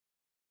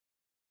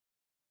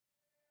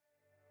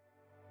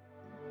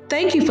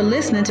Thank you for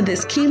listening to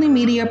this Keely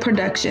Media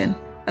production,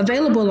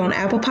 available on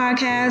Apple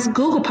Podcasts,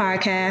 Google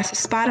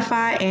Podcasts,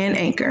 Spotify, and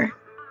Anchor.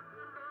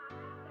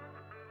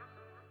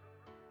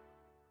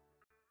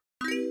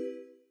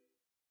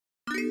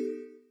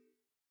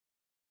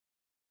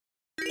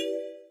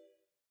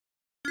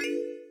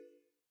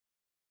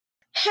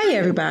 Hey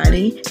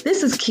everybody,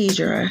 this is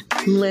Keedra.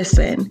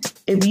 Listen,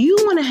 if you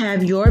want to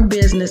have your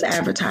business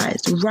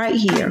advertised right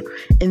here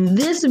in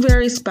this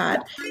very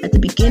spot at the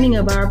beginning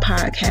of our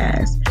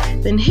podcast,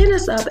 then hit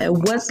us up at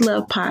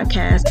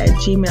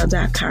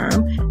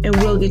whatslovepodcast@gmail.com and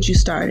we'll get you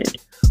started.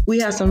 We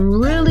have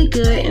some really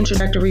good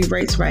introductory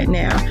rates right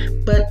now,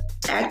 but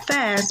act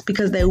fast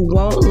because they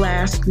won't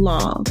last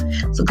long.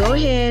 So go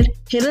ahead,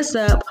 hit us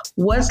up,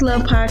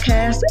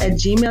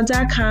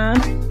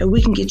 whatslovepodcast@gmail.com, and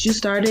we can get you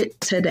started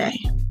today.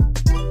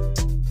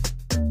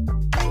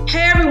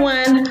 Hey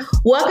everyone,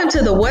 welcome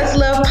to the What's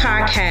Love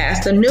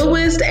podcast, the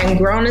newest and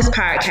grownest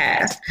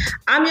podcast.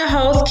 I'm your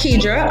host,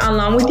 Keedra,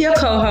 along with your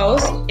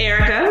co-host,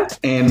 Erica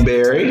and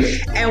Barry,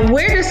 and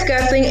we're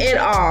discussing it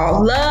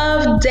all: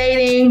 love,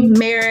 dating,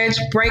 marriage,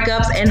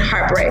 breakups, and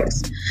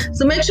heartbreaks.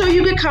 So make sure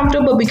you get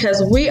comfortable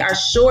because we are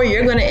sure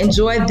you're going to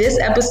enjoy this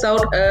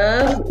episode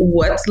of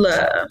What's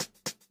Love.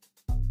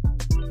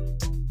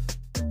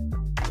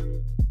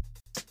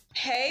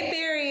 Hey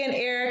Barry and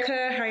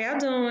Erica, how y'all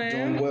doing?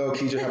 Doing well,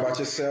 Keedra. How about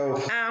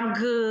yourself? I'm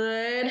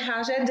good.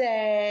 How's your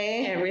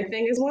day?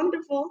 Everything is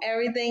wonderful.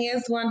 Everything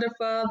is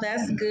wonderful.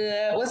 That's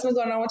good. What's been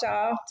going on with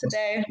y'all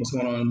today? What's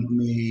going on with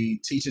me?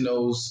 Teaching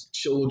those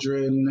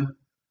children,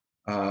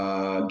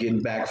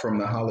 getting back from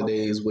the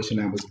holidays, wishing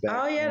I was back.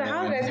 Oh yeah, the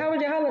holidays. How were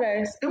your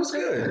holidays? It was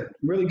good.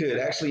 Really good.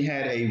 Actually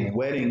had a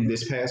wedding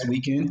this past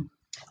weekend.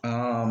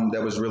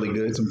 That was really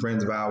good. Some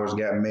friends of ours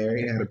got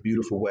married, had a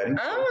beautiful wedding.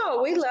 Oh,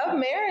 we love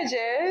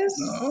marriages.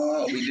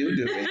 Oh, we do it.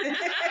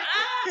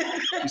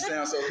 You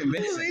sound so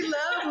convincing. We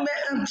love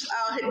marriages.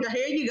 Oh,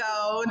 here you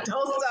go. Don't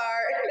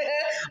start.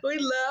 We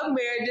love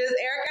marriages.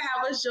 Erica,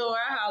 how was your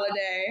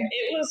holiday?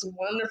 It was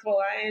wonderful.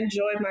 I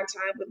enjoyed my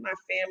time with my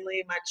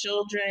family, my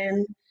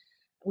children.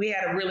 We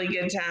had a really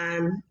good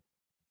time.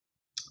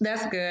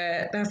 That's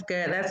good. That's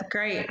good. That's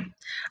great.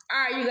 All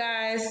right, you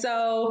guys.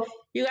 So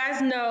you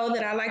guys know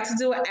that I like to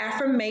do an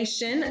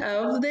affirmation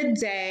of the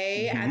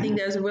day. I think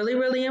that's really,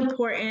 really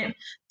important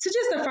to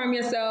just affirm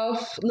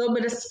yourself, a little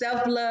bit of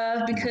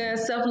self-love,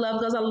 because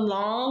self-love goes a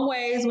long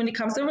ways when it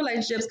comes to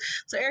relationships.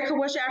 So Erica,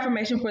 what's your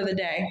affirmation for the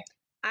day?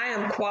 I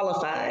am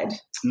qualified.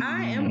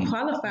 I am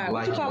qualified.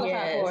 What you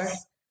qualified for?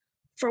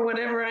 For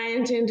whatever I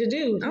intend to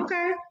do. Okay.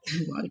 I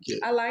like it.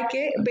 I like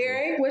it.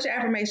 Barry, what's your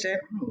affirmation?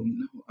 Oh,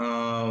 no.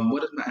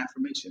 What is my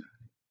affirmation?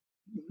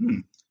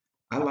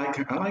 I like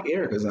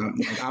Erica's.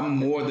 I'm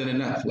more than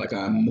enough. Like,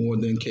 I'm more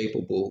than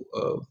capable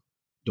of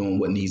doing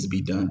what needs to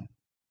be done.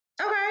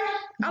 Okay,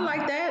 I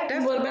like that.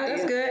 That's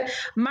good.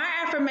 My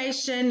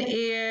affirmation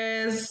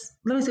is,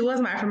 let me see, what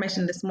was my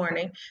affirmation this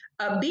morning?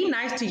 Be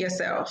nice to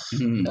yourself.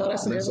 Oh, that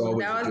was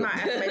my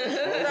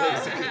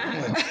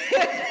affirmation.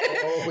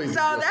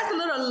 So that's a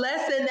little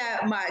lesson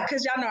that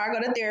because y'all know I go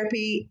to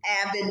therapy,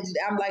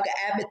 I'm like an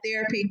avid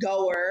therapy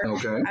goer.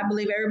 Okay. I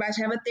believe everybody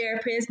should have a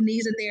therapist,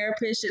 needs a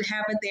therapist, should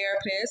have a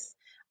therapist.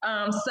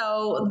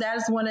 So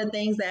that's one of the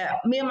things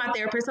that me and my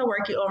therapist are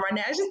working on right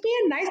now, is just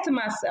being nice to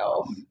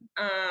myself.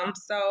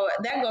 So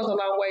that goes a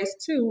long ways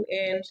too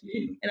in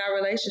our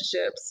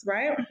relationships,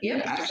 right?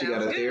 Yep. I actually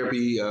got a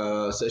therapy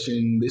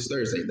session this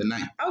Thursday, the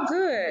 9th. Oh,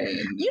 good.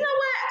 And, you know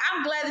what?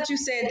 I'm glad that you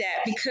said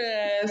that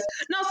because,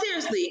 no,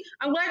 seriously,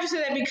 I'm glad you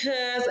said that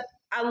because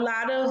a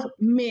lot of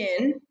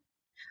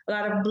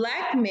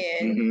Black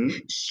men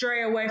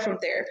stray away from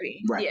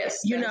therapy. Right.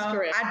 Yes, you know,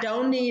 correct. I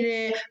don't need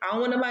it. I don't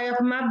want nobody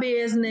up in my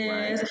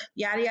business,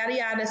 yada, yada,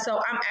 yada. So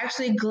I'm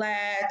actually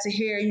glad to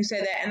hear you say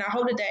that. And I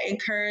hope that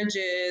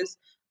encourages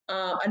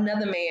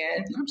another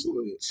man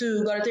Absolutely.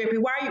 to go to therapy.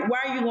 Why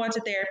are you going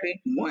to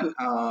therapy? One,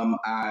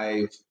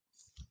 I've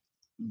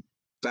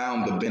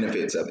found the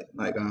benefits of it.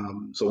 Like,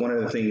 so one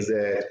of the things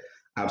that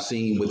I've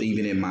seen with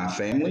even in my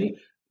family,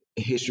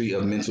 a history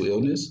of mental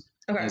illness.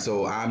 Okay. And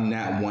so I'm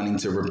not wanting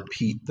to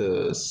repeat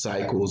the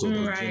cycles or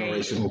the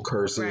generational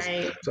curses.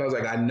 Right. So I was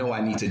like, I know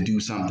I need to do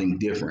something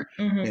different.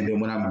 And then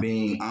when I'm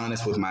being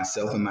honest with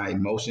myself and my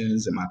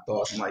emotions and my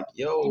thoughts, I'm like,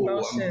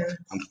 yo,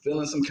 I'm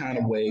feeling some kind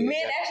of way.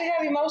 Men actually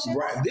have emotions?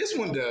 Right. This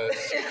one does.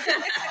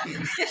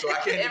 So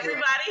I can't.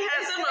 Everybody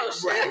has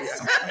emotions. Right.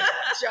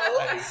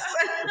 Jokes.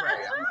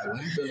 Right. I'm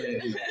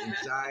feeling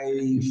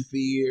anxiety,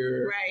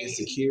 fear,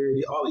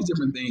 insecurity, all these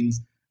different things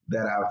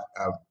that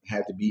I've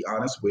had to be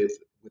honest within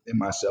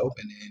myself,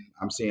 and then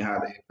I'm seeing how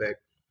they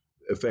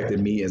affected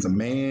me as a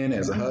man,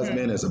 as a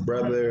husband, as a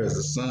brother, as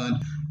a son.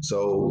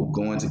 So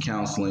going to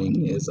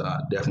counseling has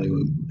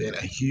definitely been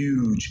a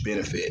huge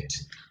benefit.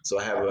 So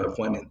I have an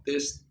appointment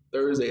this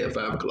Thursday at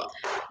 5:00.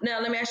 Now,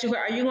 let me ask you,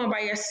 are you going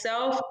by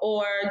yourself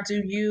or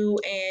do you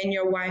and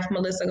your wife,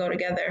 Melissa, go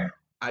together?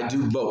 I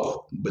do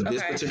both, but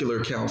this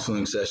particular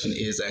counseling session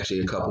is actually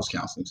a couples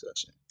counseling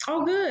session.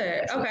 Oh,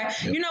 good. Okay.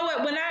 You know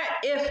what? When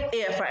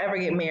if I ever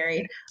get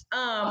married,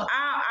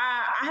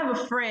 I I have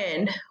a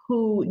friend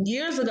who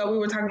years ago we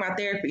were talking about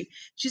therapy.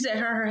 She said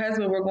her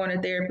husband were going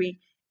to therapy,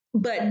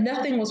 but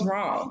nothing was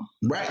wrong.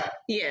 Right.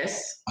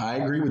 Yes. I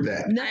agree with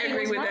that. I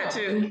agree with that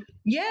too.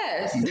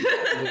 Yes.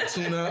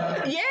 Tune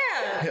up.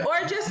 Yeah.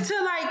 Or just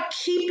to like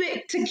keep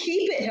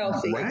it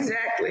healthy. Right.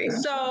 Exactly.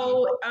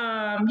 So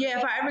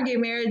if I ever get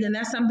married, then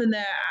that's something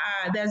that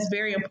that's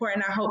very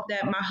important. I hope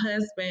that my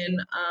husband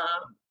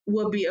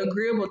will be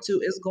agreeable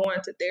to is going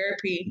to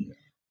therapy.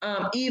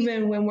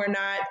 Even when we're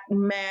not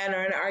mad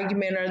or in an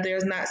argument or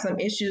there's not some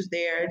issues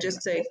there,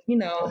 just to,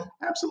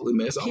 absolutely,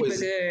 man. It's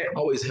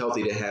always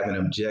healthy to have an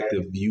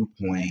objective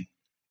viewpoint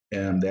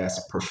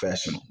that's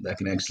professional, that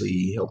can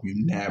actually help you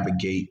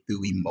navigate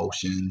through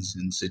emotions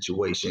and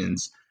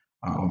situations,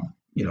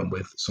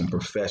 with some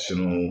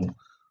professional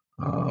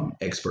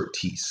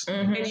expertise.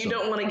 Mm-hmm. And you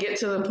don't want to get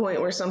to the point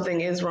where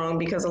something is wrong,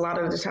 because a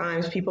lot of the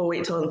times people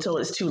wait until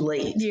it's too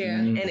late. Yeah.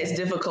 And it's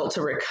difficult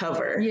to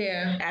recover.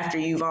 Yeah. After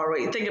you've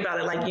already, think about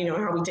it like,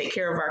 how we take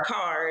care of our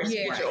cars.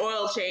 Yeah. You get your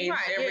oil changed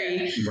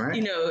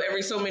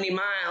every so many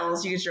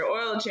miles, you get your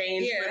oil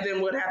changed. Yeah. But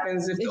then what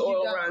happens if the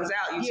oil runs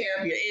out? You tear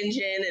up your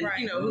engine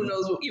and, who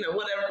knows,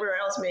 whatever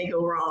else may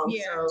go wrong.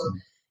 Yeah. So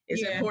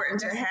it's important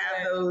to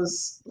have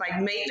those like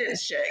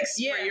maintenance checks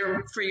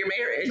for your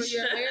marriage. For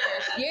your marriage.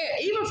 Yeah,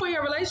 even for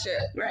your relationship.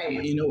 Right.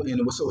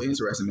 And what's so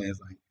interesting, man, is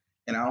like,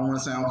 and I don't want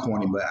to sound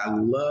corny, but I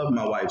love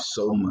my wife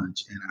so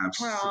much, and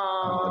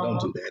don't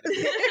do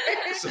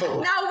that. So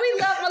no,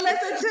 we love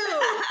Melissa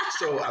too.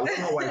 So I love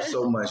my wife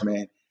so much,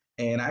 man,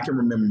 and I can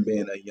remember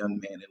being a young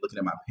man and looking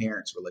at my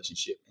parents'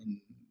 relationship, and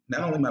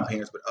not only my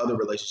parents but other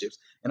relationships,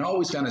 and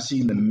always kind of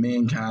seeing the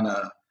men kind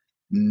of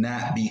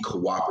not be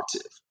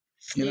cooperative.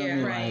 You know what I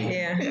mean?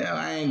 Right. Like,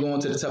 I ain't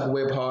going to the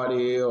Tupperware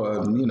party,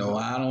 or we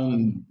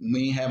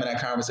ain't having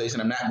that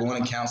conversation. I'm not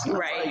going to counseling.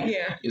 Right.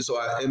 Like,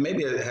 so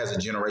maybe it has a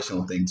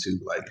generational thing too,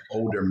 like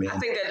older men. I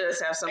think that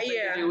does have something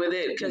to do with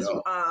it, because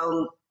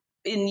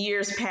in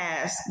years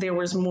past there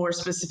was more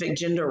specific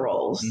gender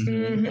roles,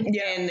 and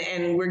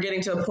we're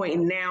getting to a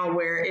point now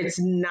where it's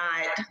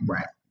not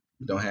right.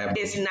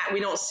 We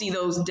don't see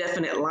those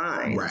definite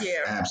lines. Right.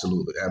 Yeah.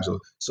 Absolutely.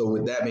 So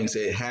with that being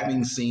said,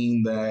 having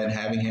seen that,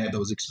 having had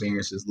those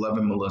experiences,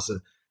 loving Melissa,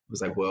 it was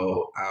like,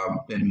 well,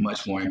 I've been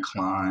much more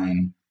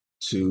inclined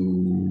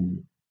to,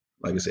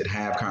 like I said,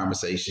 have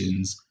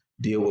conversations,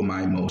 deal with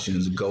my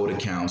emotions, go to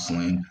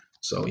counseling.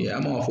 So yeah,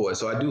 I'm all for it.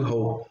 So I do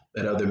hope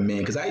that other men,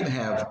 because I even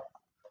have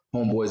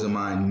homeboys of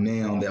mine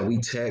now that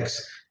we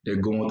text, they're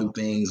going through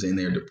things and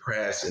they're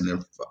depressed and they're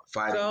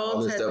fighting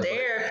all this stuff.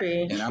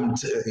 Therapy. And I'm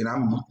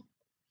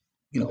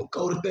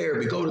go to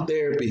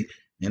therapy.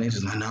 And they're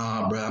just like,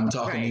 nah, bro, I'm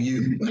talking to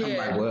you. Yeah. I'm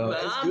like, well,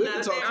 it's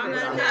good to talk to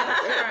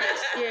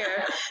you.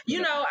 Yeah.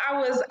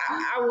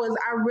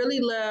 I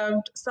really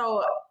loved,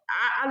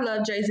 I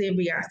love Jay-Z and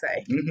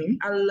Beyonce. Mm-hmm.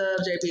 I love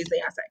Jay-Z and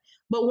Beyonce.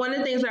 But one of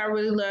the things that I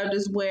really loved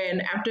is when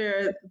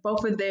after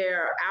both of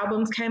their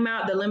albums came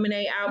out, the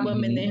Lemonade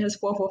album and then his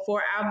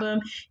 444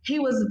 album, he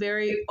was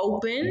very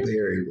open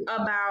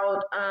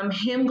about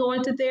him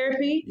going to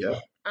therapy.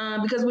 Yep.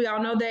 Because we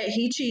all know that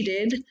he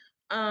cheated.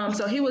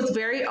 So he was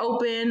very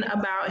open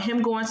about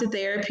him going to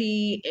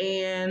therapy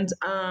and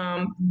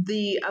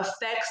the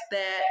effects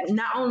that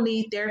not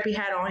only therapy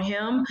had on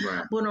him,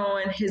 but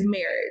on his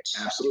marriage.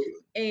 Absolutely.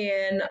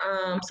 And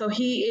so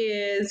he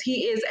is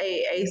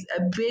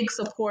a big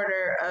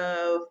supporter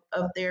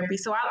of therapy.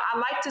 So I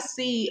like to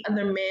see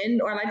other men,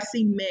 or I like to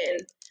see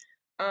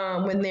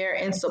men when they're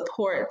in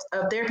support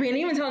of therapy, and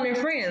even telling their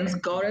friends,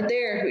 go to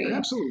therapy.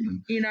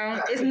 Absolutely.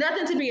 It's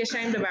nothing to be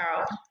ashamed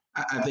about.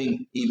 I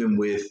think even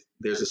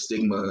there's a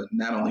stigma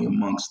not only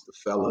amongst the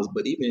fellas,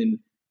 but even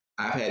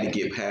I've had to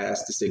get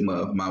past the stigma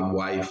of my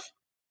wife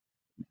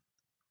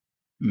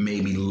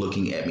maybe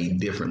looking at me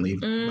differently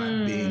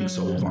by being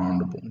so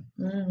vulnerable.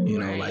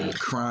 Like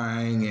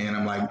crying, and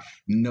I'm like,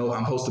 no,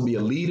 I'm supposed to be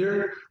a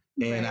leader,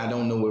 and I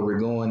don't know where we're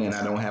going, and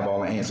I don't have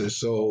all the answers.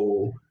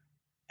 So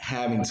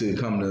having to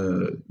come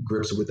to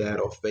grips with that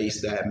or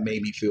face that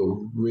made me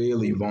feel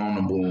really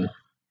vulnerable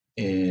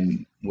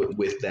and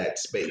with that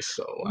space.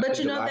 So, but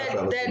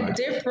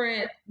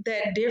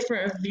that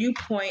different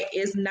viewpoint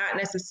is not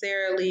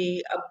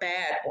necessarily a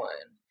bad one.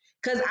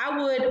 Because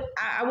I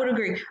would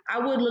agree. I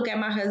would look at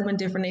my husband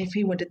differently if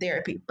he went to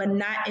therapy, but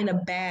not in a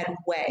bad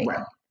way.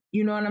 Right.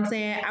 You know what I'm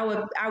saying? I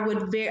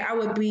would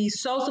be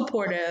so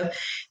supportive,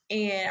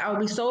 and I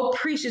would be so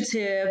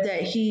appreciative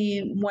that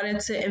he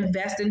wanted to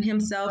invest in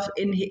himself,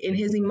 in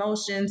his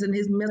emotions, and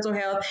his mental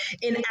health,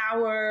 in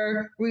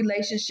our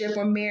relationship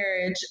or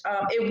marriage.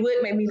 It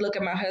would make me look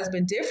at my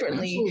husband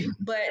differently, Absolutely.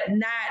 But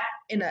not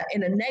in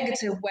a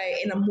negative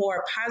way, in a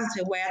more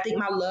positive way. I think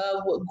my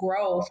love would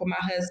grow for my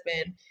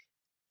husband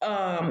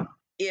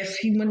if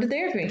he went to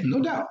therapy. No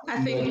doubt. I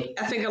think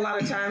a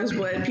lot of times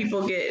what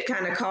people get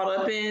kind of caught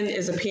up in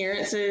is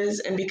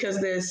appearances, and because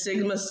the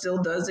stigma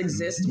still does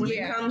exist when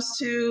it comes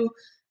to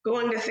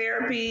going to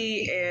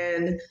therapy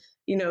and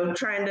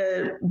trying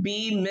to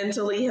be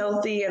mentally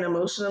healthy and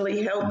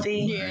emotionally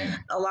healthy.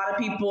 A lot of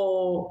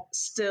people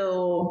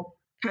still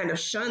kind of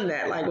shun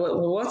that. Like,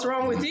 well, what's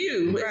wrong with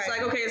you? It's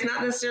like, okay, it's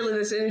not necessarily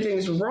that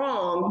anything's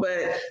wrong,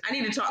 but I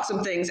need to talk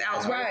some things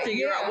out so I can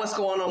figure out what's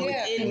going on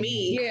within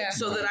me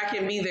so that I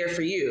can be there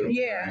for you.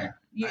 Yeah.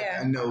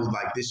 I know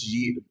like this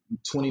year,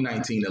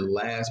 2019, the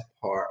last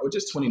part, or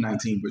just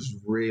 2019 was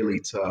really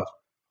tough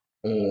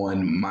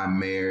on my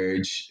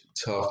marriage,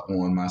 tough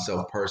on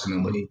myself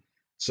personally.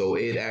 So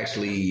it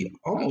actually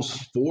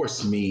almost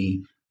forced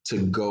me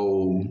to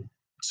go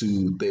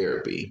to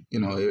therapy. You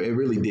know, it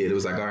really did. It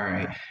was like, all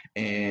right.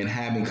 And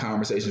having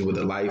conversations with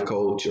a life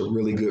coach, a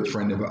really good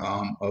friend of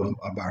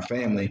our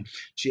family,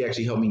 she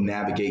actually helped me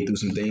navigate through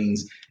some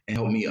things and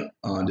helped me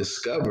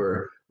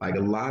discover like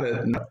a lot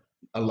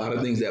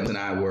of things that and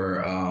I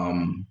were,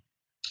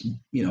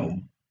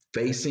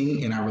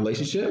 facing in our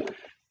relationship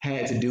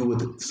had to do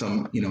with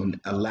some,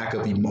 a lack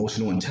of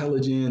emotional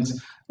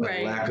intelligence,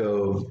 a lack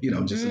of,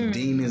 just some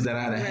demons that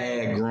I'd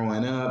had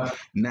growing up,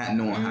 not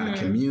knowing how to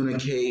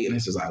communicate. And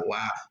it's just like,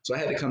 wow. So I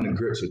had to come to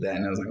grips with that.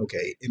 And I was like,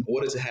 okay, in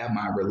order to have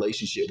my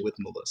relationship with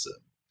Melissa,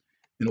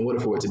 in order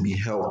for it to be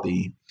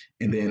healthy,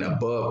 and then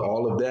above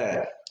all of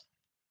that,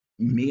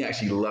 me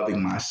actually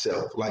loving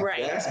myself. Like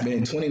that's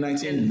been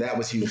 2019, that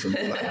was huge for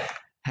me. Like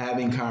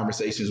having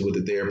conversations with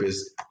a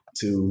therapist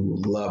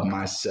to love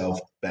myself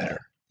better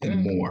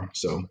and more.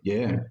 So,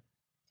 yeah.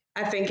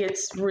 I think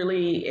it's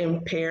really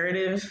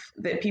imperative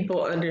that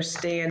people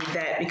understand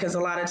that, because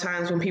a lot of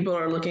times when people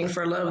are looking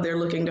for love, they're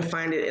looking to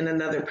find it in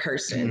another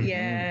person.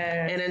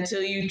 Yeah. And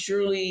until you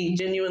truly,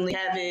 genuinely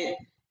have it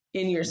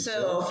in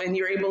yourself and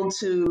you're able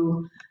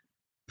to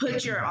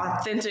put your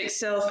authentic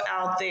self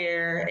out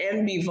there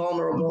and be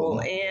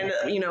vulnerable and,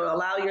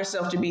 allow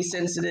yourself to be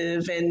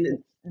sensitive.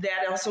 And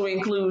that also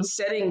includes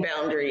setting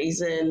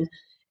boundaries and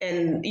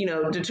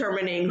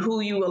determining who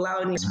you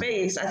allow in your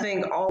space. I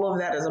think all of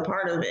that is a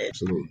part of it.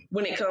 Absolutely.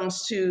 When it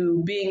comes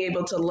to being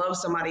able to love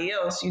somebody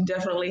else, you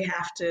definitely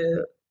have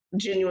to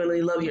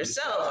genuinely love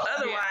yourself.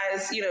 Otherwise,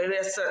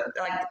 that's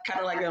kind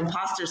of like the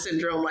imposter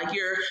syndrome. Like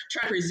you're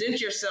trying to present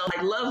yourself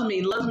like, love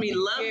me, love me,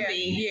 love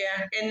me.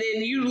 Yeah. And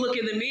then you look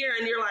in the mirror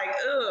and you're like,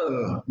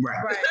 ugh.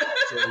 Right.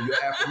 So your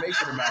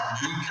affirmation about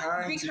be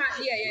kind. Be kind.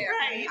 Yeah.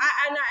 Right.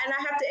 And I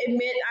have to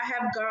admit, I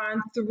have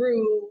gone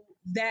through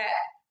that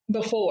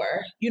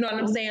before. You know what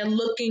I'm saying?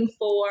 Looking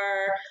for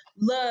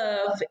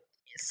love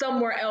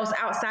somewhere else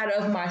outside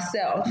of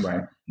myself.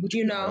 Right.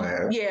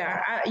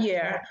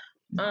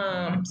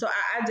 So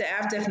I've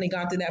definitely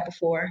gone through that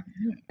before.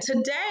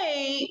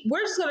 Today,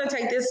 we're just going to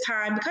take this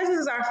time, because this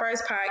is our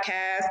first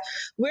podcast,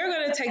 we're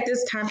going to take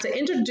this time to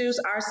introduce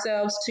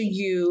ourselves to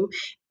you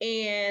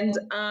and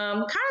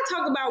kind of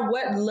talk about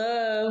what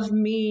love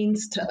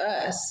means to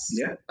us.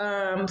 Yeah.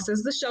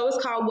 Since the show is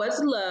called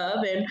What's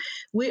Love, and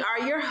we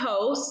are your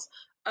hosts,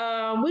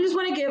 we just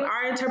want to give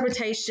our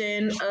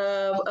interpretation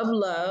of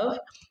love,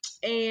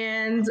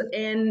 and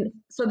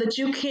so that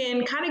you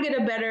can kind of get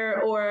a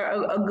better or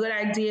a good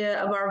idea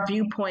of our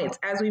viewpoints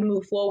as we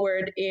move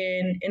forward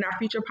in our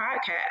future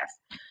podcasts.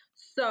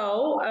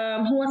 So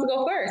who wants to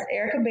go first?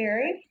 Erica,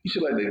 Barry? You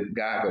should let the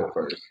guy go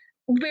first.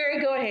 Barry,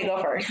 go ahead,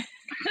 go first.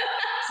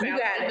 You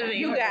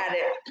got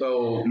it.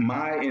 So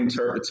my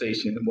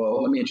interpretation,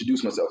 well, let me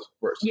introduce myself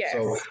first. Yes.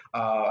 So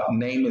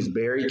name is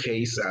Barry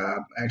Case.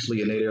 I'm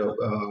actually a native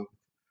of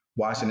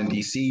Washington,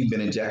 D.C.,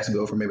 been in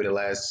Jacksonville for maybe the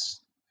last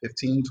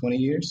 15, 20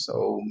 years.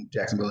 So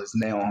Jacksonville is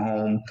now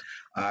home.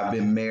 I've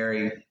been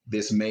married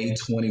this May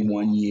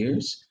 21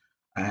 years.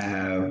 I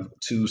have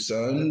two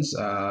sons.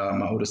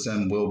 My oldest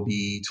son will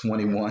be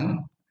 21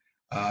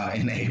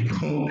 in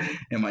April,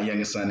 and my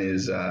youngest son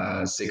is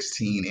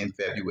 16 in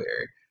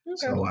February. Okay.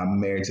 So I'm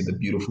married to the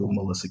beautiful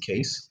Melissa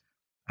Case.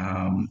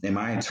 And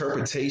my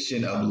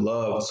interpretation of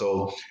love,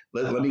 so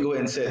let me go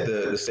ahead and set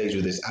the stage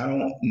with this. I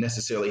don't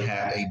necessarily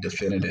have a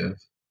definitive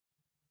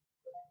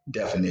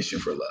definition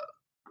for love.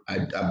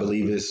 I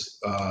believe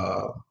it's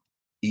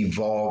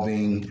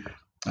evolving.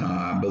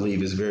 I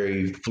believe it's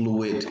very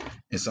fluid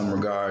in some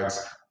regards.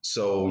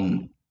 So,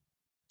 and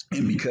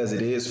because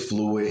it is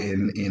fluid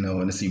and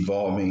it's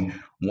evolving,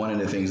 one of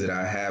the things that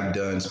I have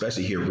done,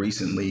 especially here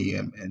recently,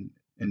 and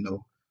in the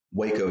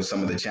wake of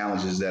some of the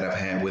challenges that I've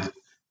had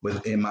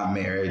within my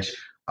marriage,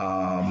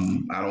 I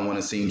don't want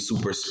to seem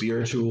super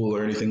spiritual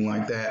or anything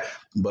like that,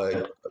 but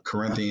 1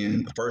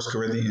 Corinthians,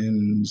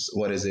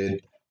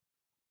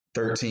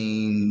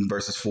 13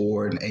 verses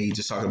 4 and 8,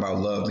 just talking about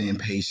love being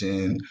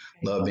patient,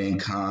 love being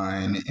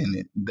kind,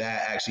 and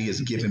that actually has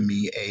given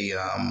me a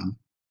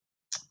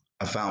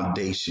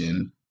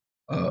foundation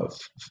of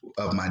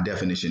my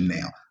definition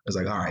now. It's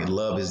like, all right,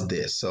 love is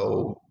this.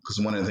 So, because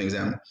one of the things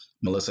that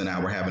Melissa and I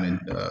were having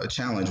a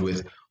challenge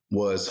with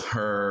was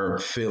her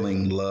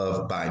feeling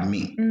loved by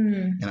me.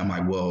 And I'm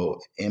like, well,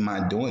 am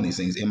I doing these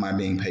things? Am I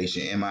being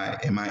patient? Am I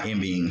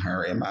envying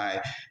her? Am I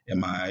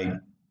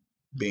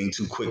being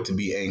too quick to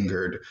be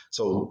angered?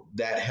 So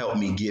that helped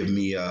me give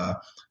me a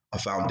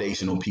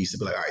foundational piece to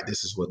be like, all right,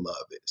 this is what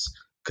love is.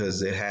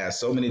 Because it has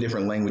so many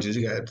different languages.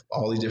 You got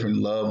all these different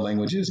love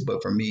languages.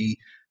 But for me,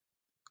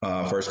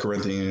 1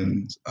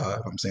 Corinthians,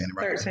 if I'm saying it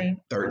right,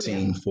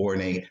 13, 4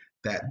 and 8,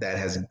 that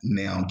has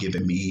now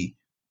given me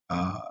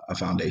a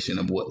foundation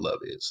of what love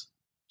is.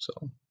 So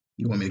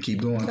you want me to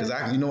keep going? Because I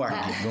can keep going.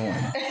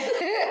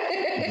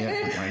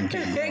 Yeah, I can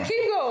keep going.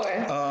 Keep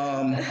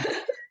going.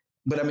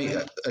 But I mean,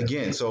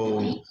 again,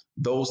 so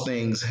those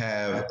things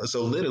have,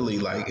 so literally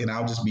like, and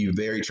I'll just be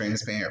very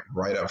transparent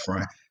right up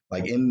front.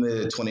 Like in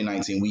the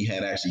 2019, we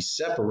had actually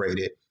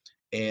separated,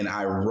 and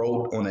I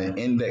wrote on an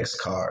index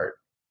card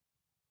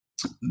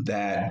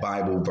that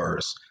Bible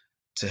verse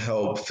to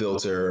help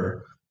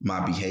filter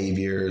my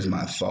behaviors,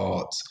 my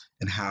thoughts,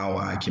 and how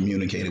I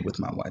communicated with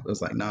my wife. It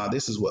was like, nah,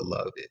 this is what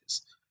love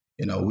is.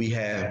 You know, we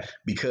have,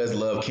 because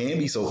love can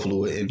be so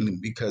fluid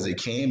and because it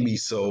can be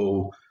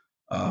so,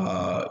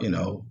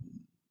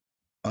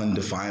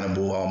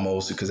 undefinable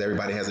almost, because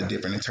everybody has a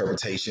different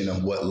interpretation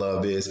of what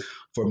love is.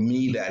 For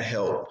me, that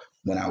helped.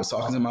 When I was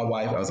talking to my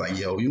wife, I was like,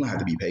 yo, you don't have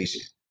to be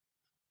patient.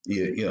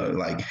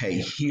 Like,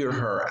 hey, hear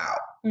her out.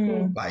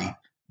 Mm-hmm. Like,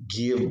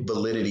 give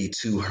validity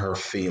to her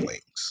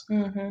feelings.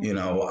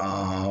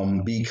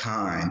 Mm-hmm. Be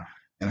kind.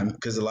 And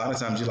because a lot of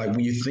times you're like,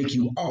 when you think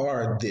you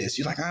are this,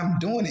 you're like, I'm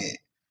doing it.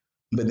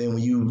 But then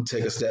when you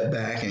take a step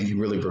back and you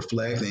really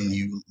reflect and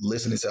you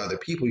listen to other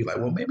people, you're like,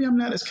 well, maybe I'm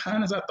not as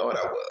kind as I thought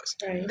I was.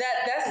 Right.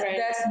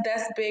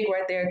 That's big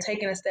right there.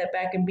 Taking a step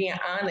back and being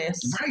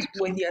honest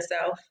with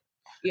yourself.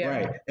 Yeah.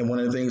 Right. And one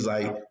of the things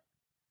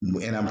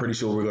and I'm pretty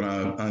sure we're going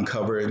to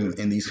uncover it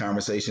in these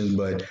conversations,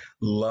 but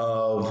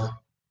love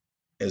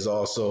is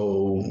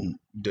also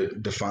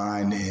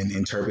defined and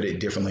interpreted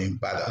differently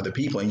by the other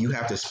people. And you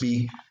have to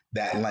speak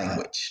that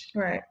language.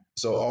 Right.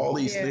 So all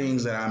these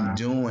things that I'm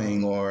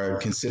doing or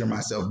consider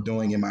myself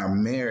doing in my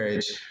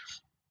marriage,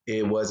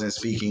 it wasn't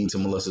speaking to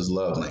Melissa's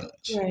love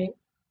language. Right.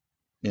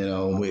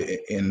 And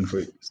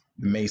it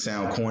may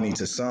sound corny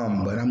to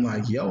some, but I'm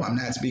like, yo, I'm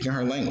not speaking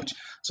her language.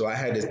 So I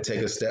had to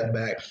take a step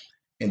back.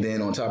 And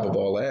then on top of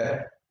all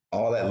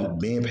that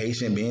being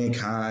patient, being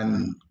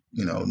kind,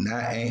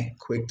 not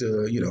quick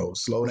to,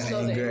 slow to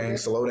anger,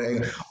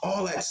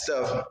 all that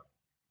stuff,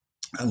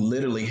 I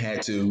literally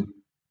had to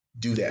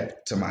do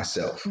that to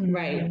myself.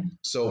 Right.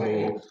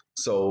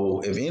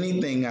 So if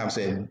anything, I've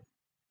said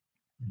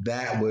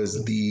that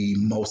was the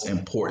most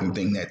important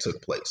thing that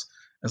took place.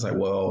 I was like,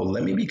 well,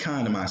 let me be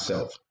kind to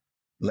myself.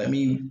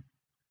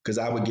 Because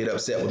I would get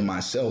upset with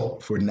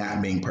myself for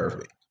not being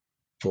perfect,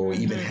 for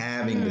even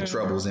having the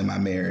troubles in my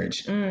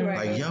marriage.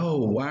 Like, yo,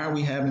 why are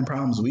we having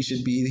problems? We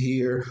should be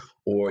here.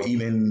 Or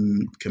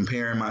even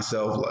comparing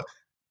myself, like,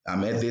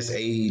 I'm at this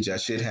age, I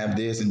should have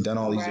this and done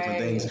all these different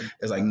things.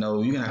 It's like,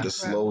 no, you're going to have to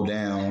slow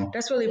down.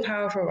 That's really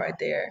powerful right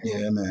there.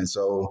 Yeah, man.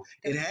 So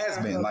it has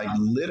been like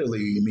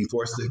literally,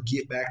 for us to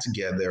get back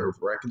together,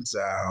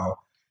 reconcile,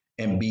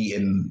 and be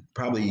in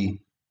probably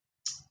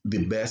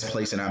the best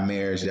place in our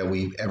marriage that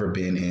we've ever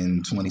been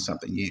in 20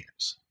 something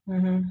years.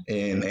 Mm-hmm.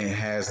 And it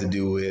has to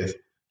do with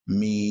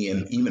me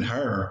and even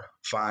her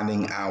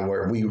finding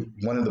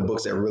one of the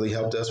books that really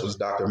helped us was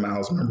Dr.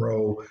 Miles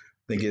Monroe. I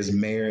think it's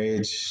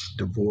Marriage,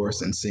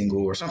 Divorce, and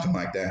Single or something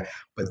like that.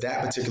 But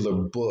that particular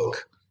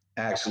book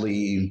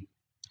actually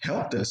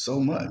helped us so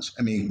much.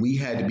 I mean, we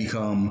had to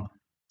become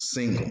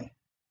single.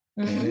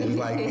 Mm-hmm. And it was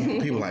like,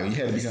 people like, you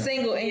had to become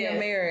single in your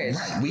marriage.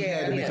 Right. We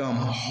had to become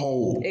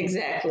whole.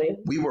 Exactly.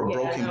 We were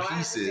broken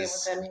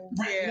pieces. Right.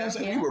 You know what I'm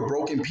saying? We were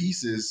broken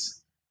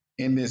pieces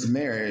in this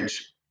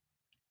marriage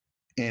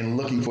and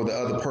looking for the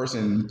other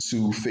person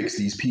to fix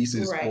these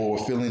pieces or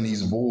fill in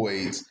these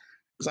voids.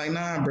 It's like,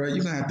 nah, bro, you're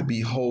going to have to be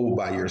whole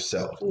by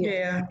yourself.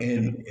 Yeah.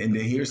 And then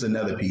here's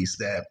another piece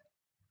that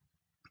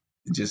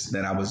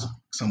I was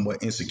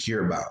somewhat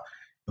insecure about.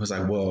 It was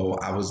like, well,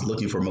 I was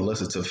looking for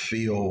Melissa to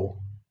fill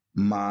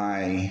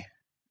my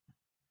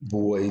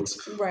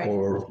voids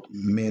or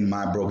mend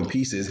my broken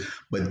pieces.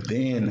 But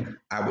then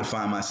I would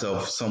find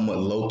myself somewhat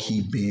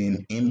low-key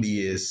being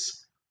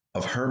envious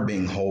of her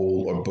being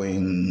whole or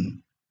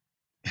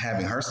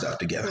having her stuff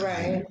together.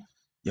 Right. Like,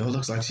 yo, it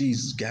looks like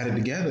she's got it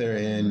together,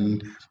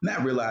 and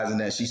not realizing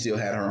that she still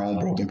had her own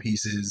broken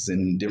pieces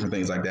and different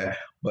things like that.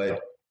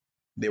 But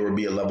there would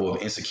be a level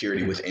of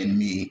insecurity within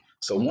me.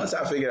 So once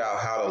I figured out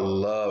how to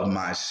love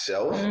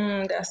myself,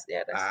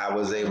 I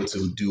was able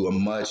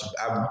to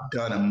I've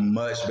done a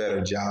much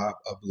better job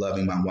of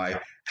loving my wife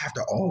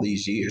after all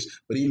these years.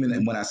 But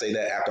even when I say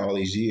that after all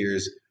these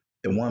years,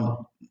 the one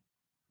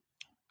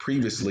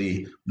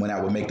previously, when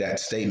I would make that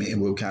statement, it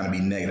would kind of be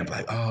negative,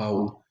 like,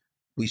 oh,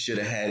 we should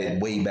have had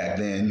it way back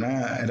then.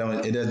 Nah,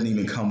 it doesn't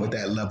even come with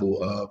that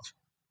level of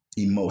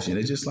emotion.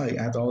 It's just like,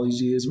 after all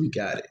these years, we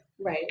got it.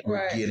 Right.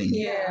 We're getting it.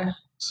 Yeah.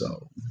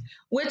 So.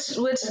 Which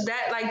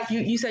that, like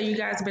you said, you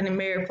guys have been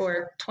married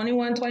for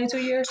 21, 22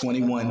 years?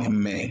 21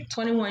 in May.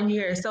 21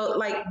 years. So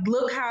like,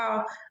 look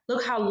how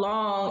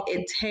long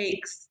it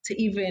takes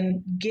to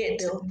even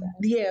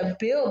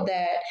build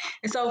that.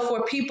 And so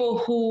for people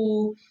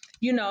who,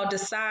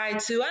 decide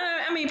to,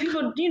 I mean,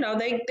 people,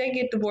 they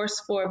get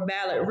divorced for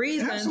valid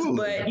reasons.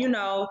 Absolutely.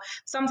 But,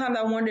 sometimes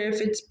I wonder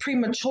if it's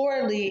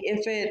prematurely,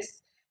 if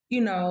it's,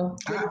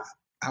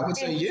 I would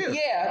say, yeah.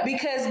 Yeah,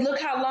 because look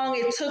how long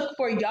it took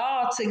for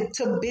y'all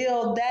to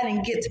build that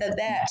and get to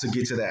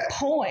that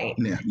point.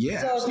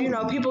 Yeah. So,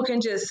 absolutely. People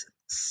can just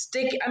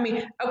stick. I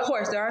mean, of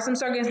course, there are some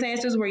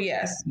circumstances where,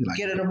 yes,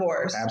 get a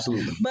divorce.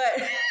 Absolutely.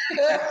 But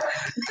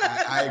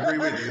I agree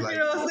with you. You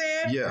know what I'm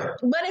saying? Yeah.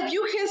 But if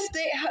you can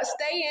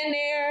stay in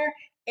there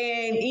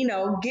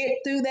and get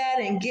through that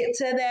and get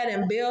to that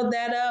and build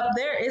that up,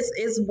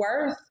 it's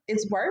worth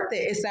it.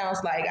 It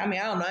sounds like. I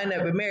mean, I don't know, I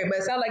never been married, but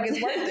it sounds like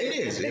it's worth it. It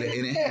is, and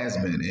it has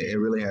been. It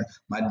really has.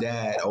 My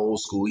dad, old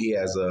school, he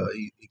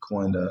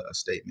coined a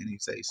statement. He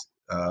says,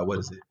 "What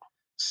is it?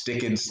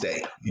 Stick and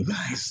stay." He's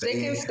like, stick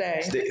and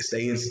stay.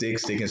 Stay and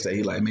stick and stay.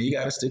 He's like, man, you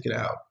got to stick it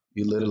out.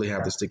 You literally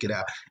have to stick it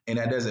out, and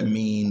that doesn't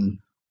mean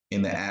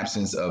in the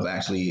absence of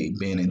actually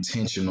being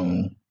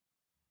intentional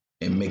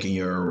and making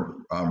your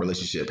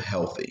relationship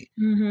healthy.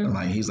 Mm-hmm.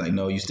 Like he's like,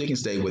 no, you stick and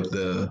stay with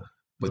the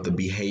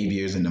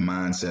behaviors and the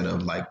mindset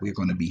of like, we're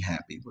going to be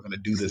happy. We're going to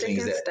do the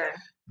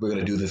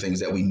things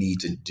that we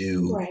need to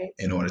do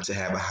in order to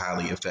have a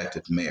highly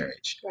effective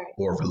marriage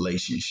or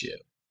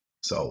relationship.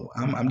 So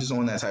I'm just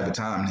on that type of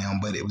time now,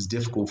 but it was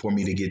difficult for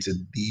me to get to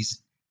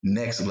these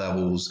next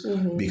levels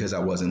because I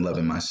wasn't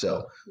loving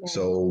myself. Right.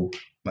 So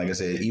like I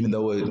said, even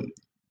though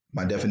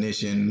my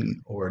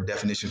definition for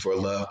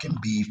love can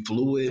be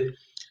fluid,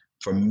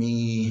 for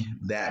me,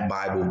 that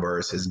Bible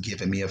verse has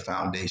given me a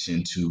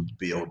foundation to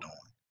build on.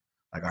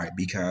 Like, all right,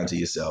 be kind to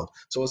yourself.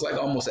 So it's like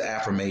almost an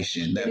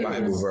affirmation. That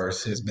Bible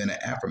verse has been an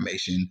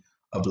affirmation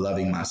of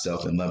loving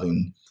myself and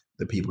loving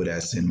the people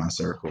that's in my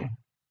circle.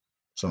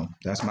 So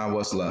that's my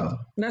what's love.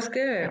 That's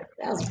good.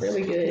 That was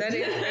really good. That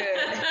is good. All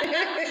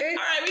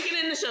right, we can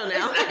end the show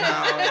now.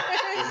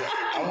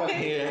 I want to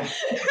hear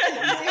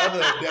these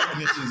other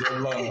definitions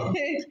of love.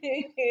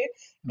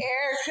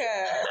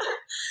 Erica,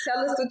 tell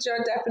us what your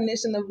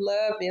definition of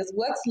love is.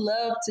 What's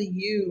love to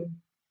you?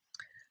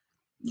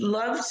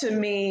 Love to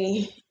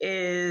me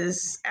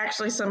is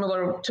actually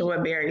similar to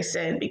what Barry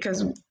said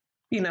because,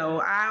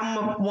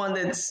 I'm one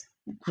that's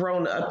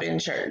grown up in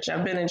church.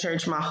 I've been in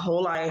church my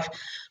whole life.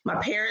 My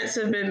parents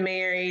have been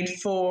married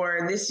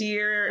for this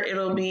year.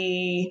 It'll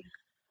be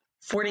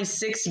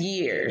 46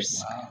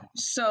 years. Wow.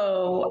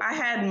 So I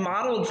had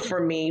modeled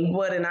for me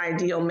what an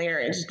ideal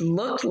marriage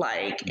looked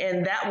like.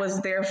 And that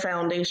was their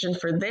foundation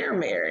for their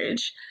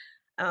marriage.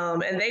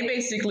 And they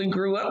basically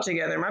grew up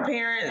together. My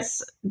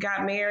parents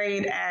got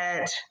married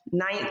at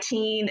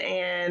 18,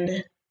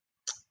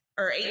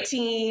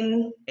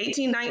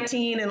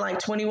 19, and like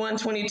 21,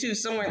 22,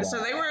 somewhere. Wow.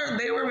 So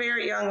they were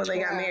very young when they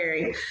got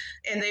married.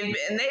 And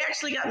they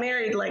actually got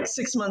married like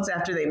 6 months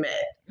after they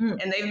met.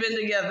 And they've been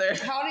together.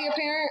 How old are your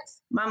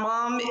parents? My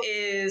mom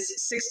is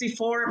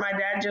 64. My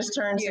dad just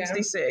turned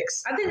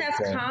 66. I think that's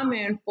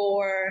common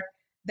for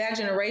that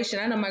generation.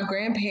 I know my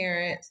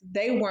grandparents,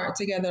 they weren't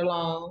together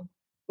long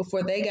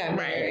before they got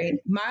married.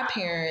 My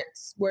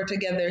parents were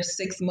together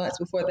 6 months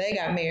before they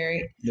got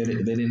married. They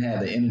didn't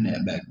have the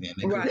internet back then.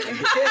 They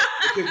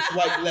couldn't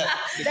swipe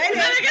left. They didn't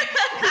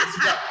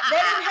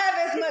have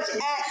as much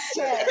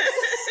access.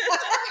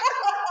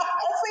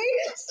 See,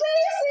 that's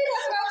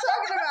what I'm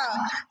talking about.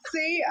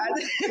 See,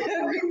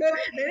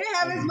 they didn't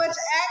have as much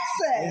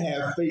access. They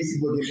didn't have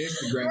Facebook and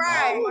Instagram.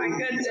 Right. Oh my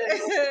goodness.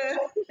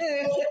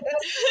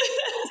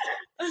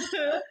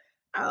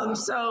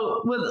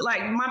 So with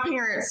like my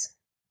parents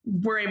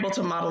were able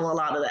to model a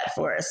lot of that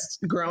for us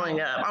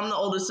growing up. I'm the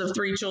oldest of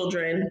 3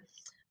 children.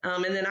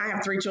 And then I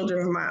have 3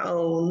 children of my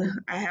own.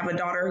 I have a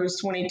daughter who's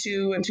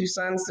 22 and 2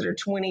 sons that are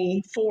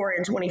 24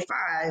 and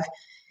 25.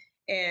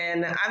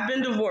 And I've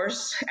been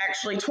divorced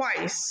actually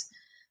twice.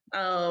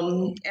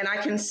 And I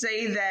can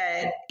say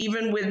that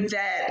even with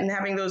that and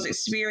having those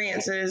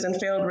experiences and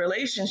failed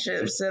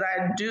relationships, that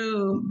I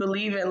do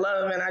believe in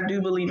love and I do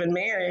believe in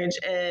marriage.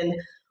 And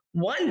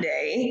one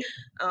day,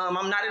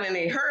 I'm not in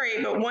any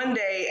hurry, but one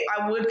day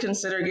I would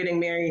consider getting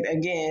married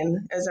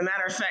again. As a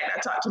matter of fact, I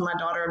talked to my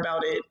daughter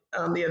about it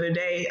the other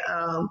day.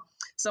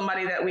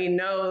 Somebody that we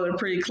know are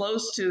pretty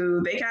close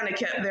to, they kind of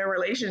kept their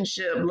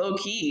relationship low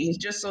key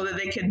just so that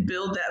they could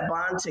build that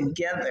bond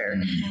together.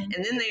 Mm-hmm.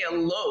 And then they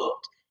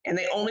eloped. And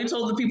they only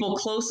told the people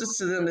closest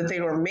to them that they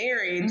were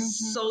married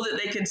so that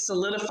they could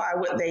solidify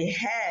what they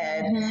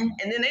had. Mm-hmm.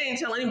 And then they didn't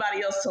tell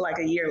anybody else till like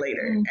a year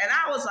later. Mm-hmm. And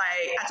I was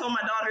like, I told my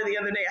daughter the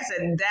other day, I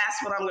said,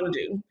 that's what I'm going to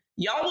do.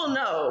 Y'all will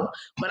know,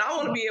 but I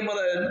want to be able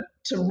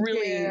to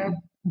really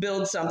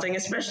build something,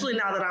 especially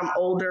now that I'm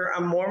older,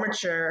 I'm more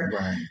mature.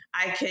 Right.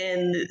 I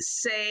can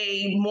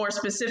say more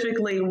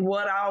specifically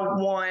what I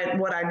want,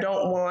 what I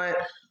don't want,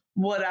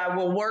 what I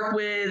will work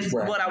with,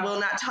 what I will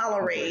not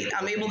tolerate.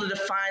 I'm able to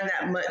define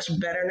that much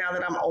better now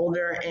that I'm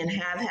older and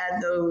have had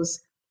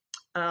those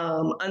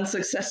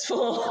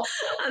unsuccessful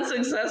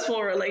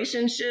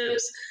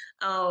relationships.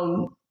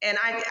 And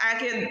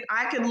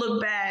I could look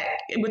back,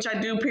 which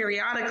I do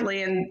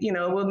periodically, and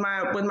with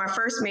my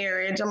first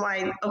marriage, I'm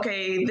like,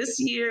 okay, this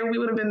year we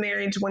would have been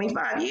married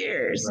 25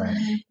 years, right.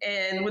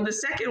 And with the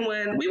second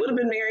one, we would have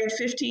been married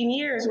 15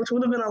 years, which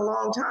would have been a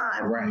long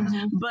time, right.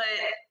 But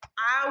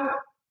I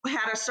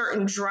had a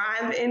certain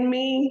drive in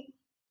me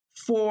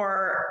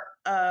for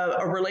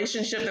a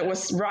relationship that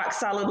was rock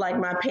solid like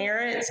my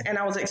parents, and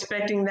I was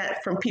expecting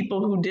that from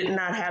people who did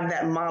not have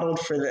that modeled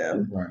for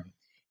them. Right.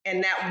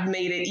 And that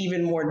made it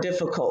even more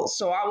difficult.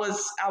 So I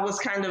was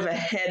kind of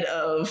ahead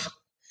of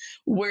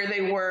where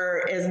they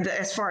were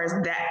as far as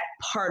that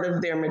part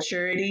of their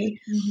maturity.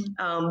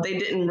 Mm-hmm. They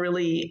didn't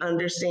really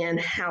understand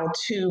how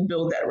to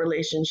build that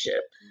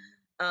relationship.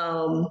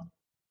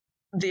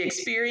 The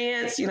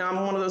experience,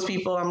 I'm one of those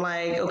people, I'm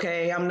like,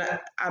 okay, I'm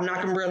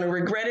not going to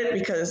regret it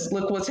because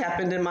look what's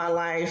happened in my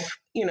life,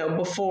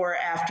 before,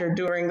 after,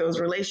 during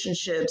those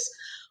relationships.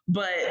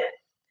 But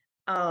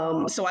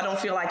so I don't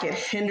feel like it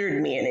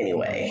hindered me in any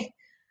way.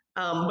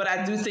 But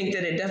I do think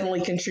that it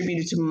definitely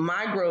contributed to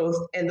my growth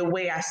and the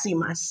way I see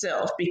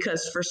myself,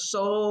 because for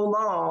so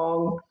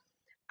long,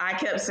 I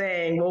kept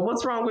saying, well,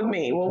 what's wrong with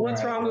me? Well,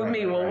 what's wrong with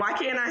me? Well, why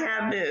can't I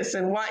have this?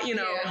 And why,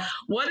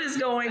 what is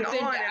going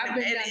on?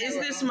 And is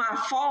this my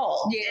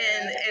fault?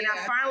 Yeah, and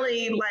I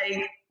finally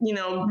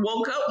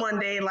woke up one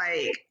day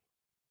like,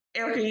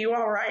 Erica, you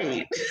all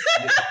right?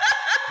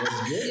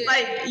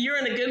 Like, you're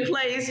in a good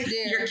place.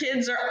 Yeah. Your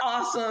kids are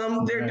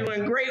awesome. They're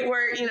doing great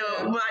work.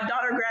 My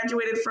daughter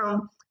graduated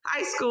from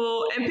high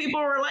school and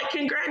people were like,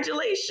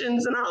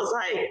 congratulations. And I was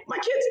like, my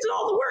kids did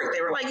all the work.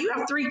 They were like, you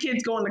have 3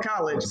 kids going to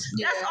college.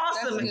 That's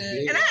awesome. And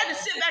I had to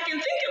sit back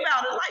and think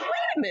about it like,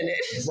 wait a minute.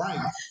 Right.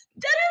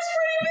 That is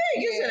pretty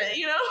big, isn't it?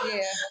 Yeah.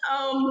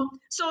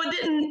 So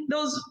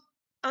those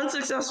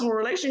unsuccessful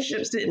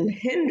relationships didn't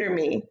hinder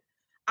me.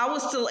 I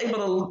was still able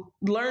to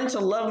learn to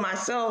love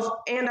myself,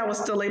 and I was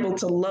still able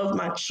to love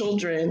my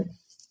children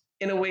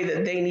in a way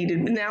that they needed.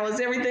 Now, is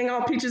everything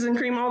all peaches and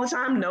cream all the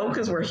time? No,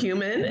 because we're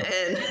human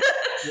and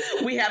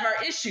we have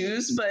our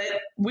issues, but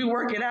we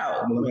work it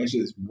out. Let me ask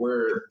you this.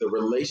 Were the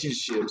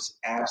relationships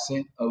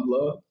absent of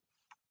love?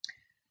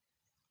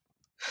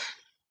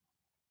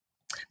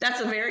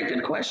 That's a very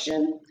good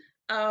question.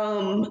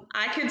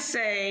 I could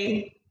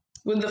say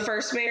with the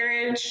first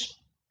marriage,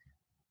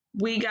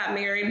 we got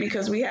married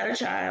because we had a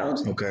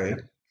child. Okay.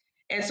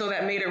 And so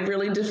that made it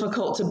really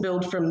difficult to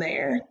build from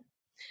there.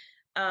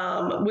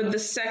 With the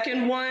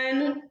second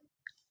one,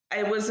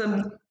 it was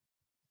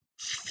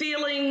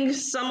feeling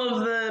some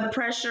of the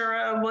pressure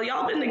of, well,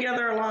 y'all been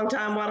together a long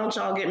time. Why don't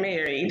y'all get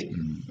married?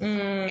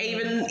 Mm.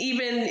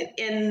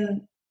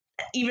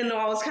 Even though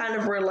I was kind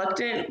of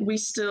reluctant, we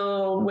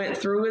still went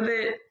through with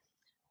it.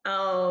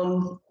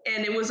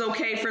 And it was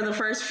okay for the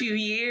first few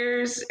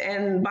years.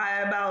 And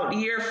by about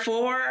year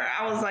 4,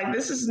 I was like,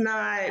 this is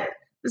not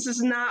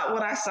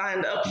what I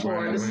signed up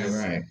for.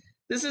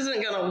 This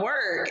isn't going to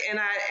work. And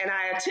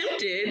I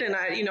attempted, and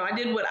I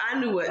did what I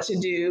knew what to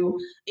do,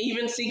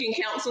 even seeking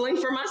counseling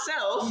for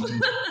myself.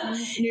 I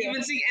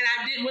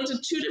went to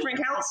 2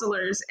 different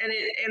counselors, and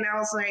I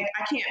was like,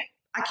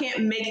 I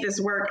can't make this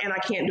work, and I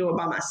can't do it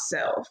by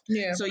myself.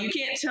 Yeah. So you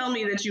can't tell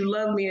me that you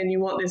love me and you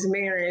want this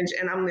marriage,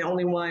 and I'm the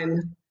only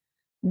one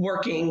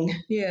working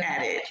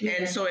at it. Yeah.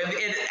 And so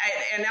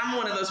and I'm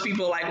one of those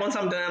people, like, once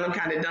I'm done, I'm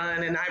kind of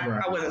done. And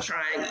I wasn't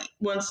trying.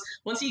 Once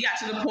he got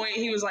to the point,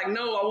 he was like,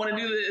 no, I want to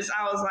do this.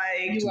 I was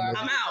like,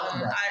 I'm out.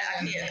 Right.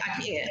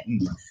 I can't.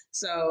 Mm-hmm.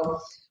 So,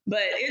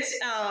 but it's,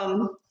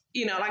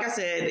 like I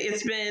said,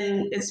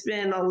 it's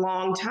been a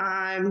long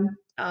time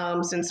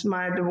since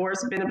my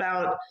divorce. It's been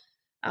about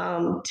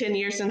 10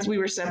 years since we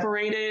were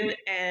separated.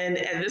 And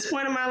at this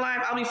point in my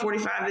life, I'll be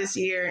 45 this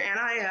year. And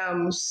I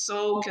am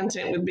so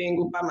content with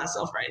being by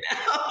myself right now.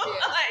 Yeah.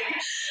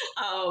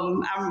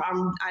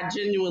 I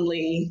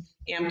genuinely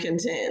am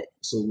content.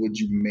 So would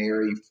you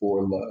marry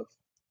for love?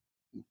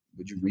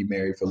 Would you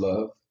remarry for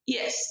love?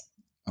 Yes.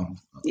 Oh.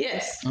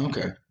 Yes.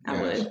 Okay.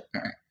 I would.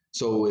 All right.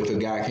 So if a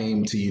guy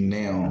came to you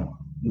now,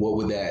 what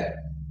would that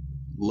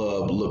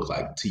love look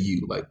like to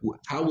you? Like,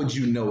 how would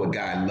you know a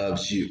guy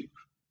loves you?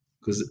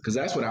 Because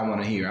that's what I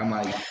want to hear. I'm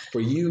like, for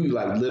you,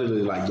 like,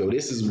 literally, like, yo,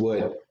 this is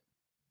what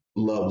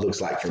love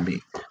looks like for me.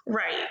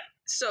 Right.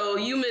 So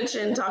you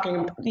mentioned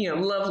talking,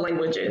 love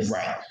languages.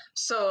 Right.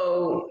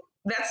 So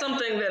that's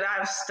something that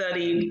I've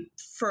studied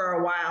for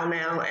a while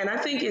now. And I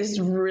think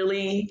is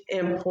really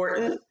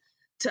important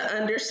to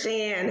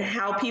understand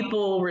how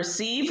people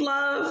receive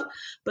love,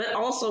 but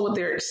also what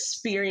their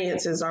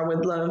experiences are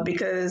with love.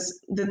 Because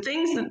the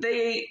things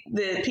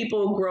that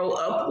people grow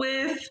up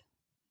with,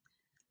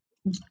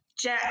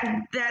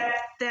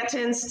 that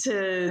tends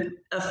to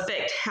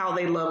affect how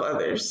they love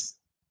others.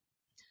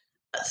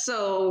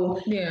 So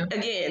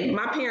again,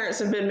 my parents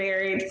have been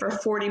married for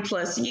 40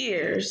 plus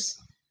years.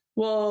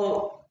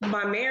 Well,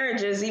 my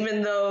marriages,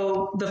 even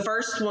though the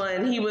first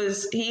one, he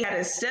had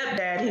his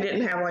stepdad, he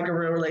didn't have like a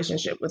real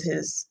relationship with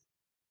his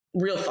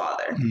real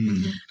father.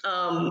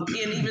 Mm-hmm.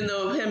 And even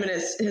though him and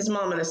his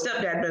mom and his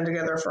stepdad been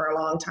together for a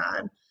long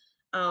time,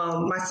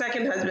 my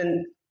second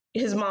husband,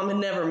 his mom had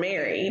never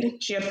married.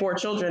 She had 4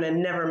 children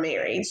and never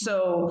married.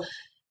 So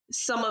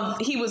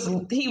he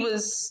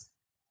was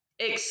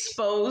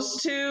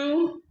exposed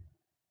to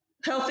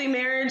healthy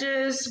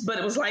marriages, but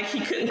it was like he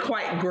couldn't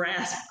quite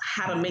grasp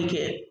how to make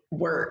it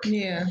work.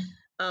 Yeah.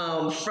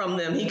 from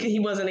them. He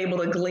wasn't able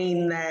to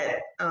glean that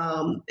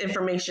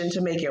information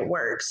to make it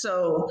work.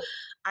 So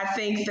I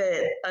think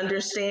that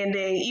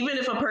understanding, even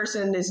if a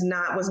person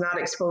was not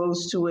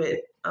exposed to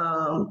it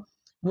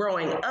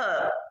growing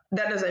up,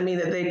 that doesn't mean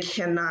that they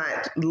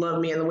cannot love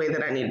me in the way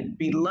that I need to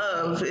be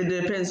loved. It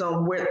depends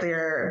on what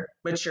their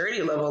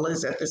maturity level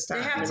is at this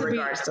time in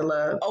regards to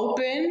love.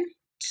 Open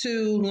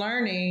to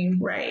learning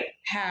right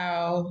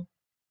how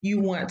you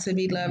want to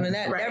be loved, and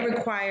that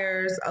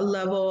requires a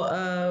level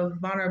of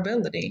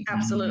vulnerability.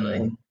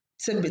 Absolutely.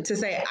 To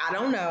say, I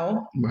don't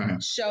know,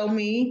 show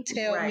me,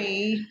 tell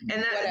me,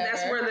 and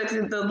that's where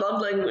the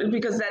love language,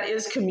 because that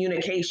is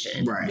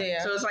communication. Right.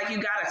 Yeah. So it's like you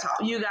gotta talk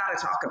about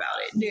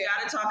it. You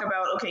gotta talk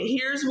about, okay,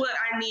 here's what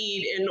I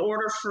need in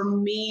order for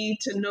me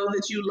to know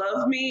that you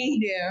love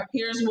me. Yeah.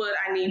 Here's what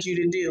I need you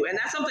to do, and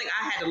that's something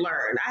I had to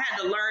learn. I had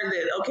to learn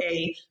that,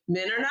 okay,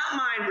 men are not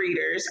mind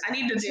readers. I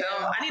need to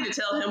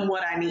tell him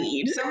what I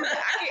need.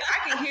 I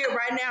can hear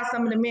right now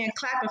some of the men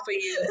clapping for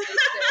you.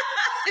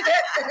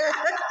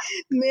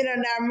 Men are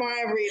not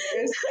mind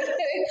readers.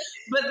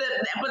 but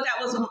that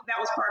was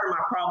part of my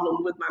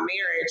problem with my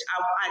marriage.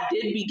 I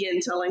did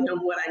begin telling him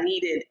what I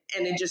needed,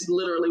 and it just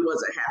literally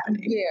wasn't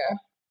happening. Yeah.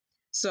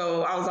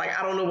 So I was like,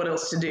 I don't know what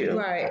else to do.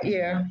 Right.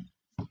 Yeah.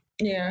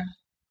 Yeah.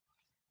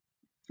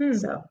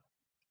 So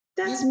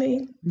that's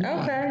me.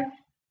 Okay.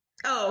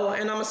 Oh,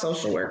 and I'm a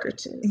social worker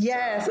too.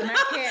 Yes, so. And I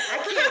can't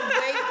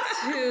wait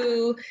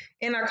to,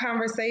 in our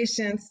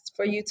conversations,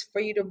 for you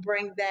to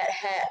bring that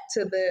hat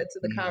to the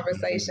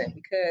conversation,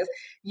 because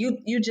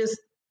you just,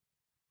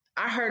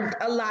 I heard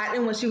a lot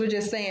in what you were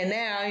just saying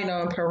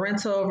now,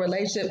 parental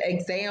relationship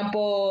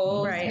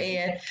example, right,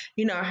 and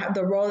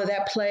the role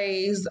that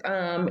plays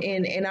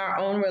in our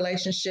own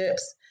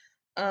relationships.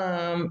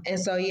 And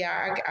so,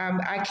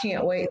 I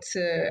can't wait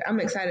I'm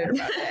excited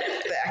about that.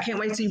 I can't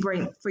wait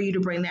for you to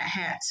bring that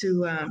hat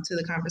to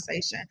the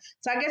conversation.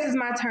 So I guess it's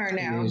my turn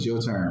now. It's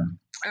your turn.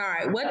 All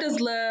right. What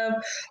is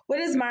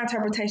my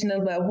interpretation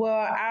of love? Well,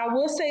 I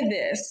will say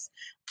this.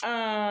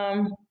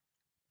 My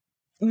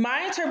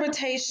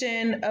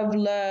interpretation of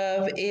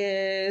love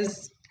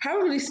is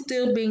probably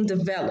still being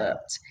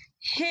developed.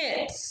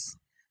 Hence,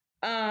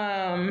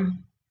 the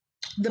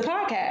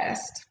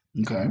podcast.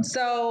 Okay.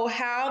 So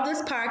how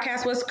this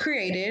podcast was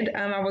created,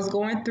 I was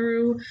going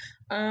through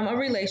a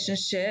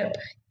relationship,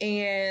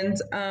 and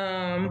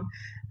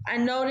I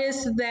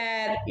noticed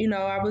that,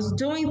 I was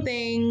doing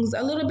things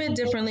a little bit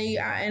differently,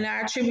 and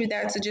I attribute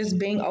that to just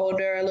being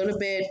older, a little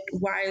bit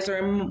wiser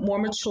and more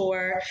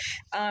mature.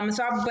 But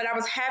I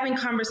was having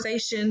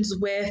conversations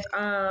with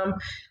some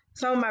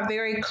of my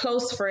very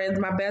close friends,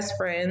 my best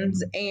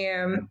friends,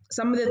 and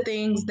some of the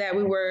things that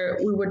we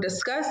were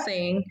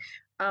discussing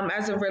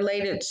as it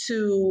related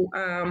to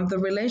the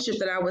relationship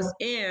that I was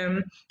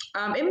in,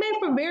 it made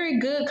for very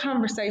good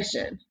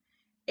conversation.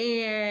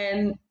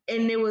 And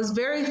it was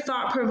very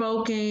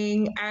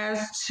thought-provoking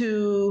as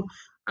to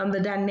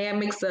the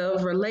dynamics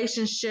of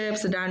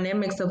relationships, the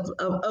dynamics of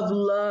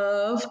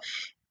love.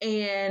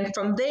 And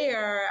from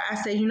there, I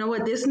said, you know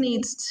what, this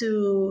needs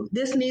to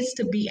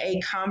be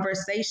a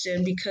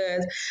conversation,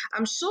 because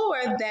I'm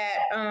sure that,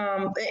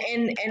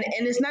 and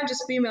it's not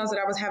just females that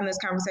I was having this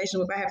conversation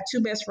with. I have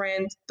three best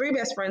friends,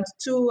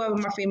 2 of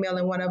them are female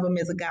and 1 of them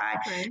is a guy.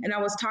 Right. And I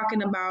was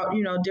talking about,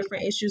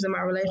 different issues in my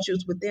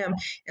relationships with them.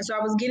 And so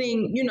I was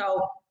getting,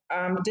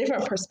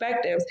 different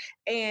perspectives.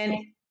 And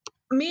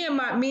me and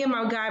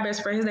my guy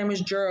best friend, his name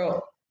is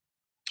Gerald,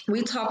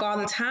 we talk all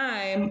the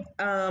time.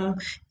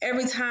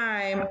 Every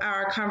time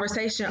our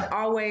conversation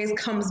always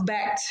comes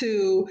back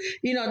to,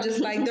 just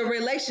like the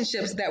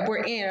relationships that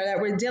we're in or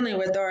that we're dealing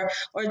with, or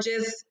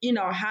just,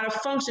 how to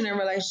function in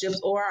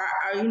relationships, or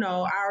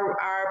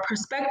our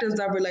perspectives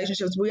of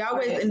relationships. We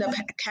always end up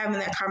having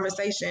that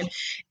conversation.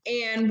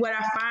 And what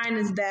I find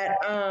is that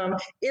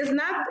it's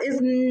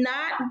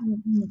not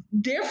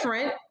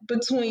different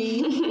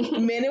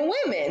between men and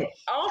women.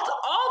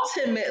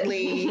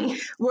 Ultimately,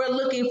 we're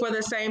looking for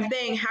the same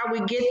thing. How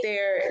we get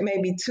there may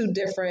be 2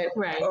 different,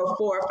 or 4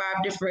 or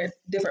 5 different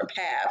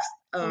paths.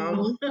 But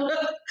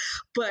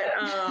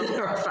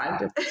or 5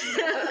 different.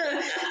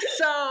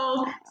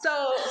 so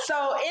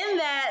in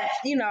that,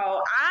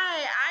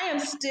 I am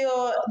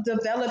still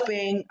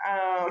developing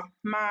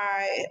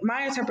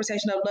my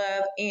interpretation of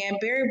love. And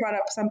Barry brought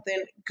up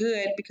something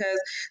good, because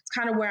it's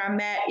kind of where I'm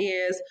at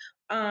is,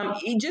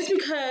 just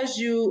because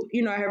you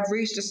have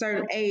reached a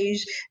certain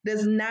age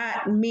does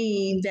not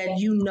mean that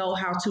you know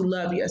how to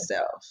love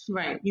yourself.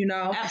 Right.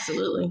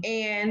 Absolutely.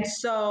 And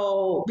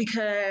so,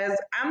 because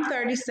I'm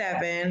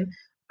 37,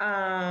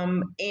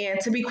 and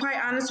to be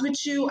quite honest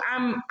with you,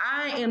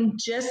 I am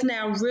just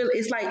now really,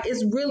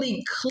 it's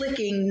really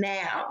clicking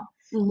now,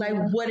 like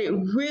what it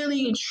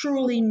really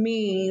truly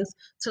means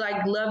to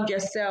love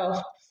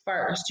yourself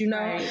first.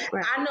 Right.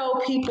 I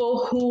know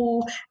people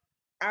who,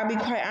 I'll be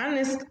quite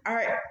honest,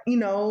 are,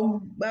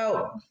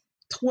 about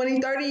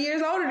 20, 30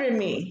 years older than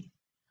me,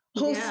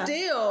 who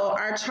still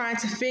are trying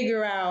to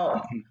figure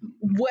out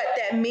what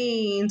that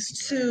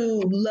means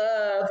to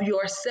love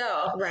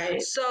yourself.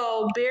 Right.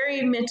 So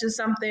Barry mentioned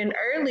something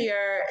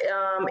earlier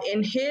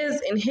in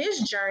his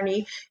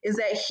journey is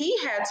that he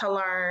had to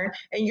learn,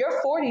 and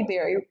you're 40,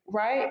 Barry,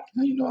 right?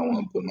 You know, I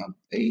want to put my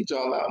age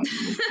all out.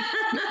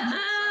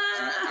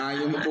 I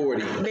am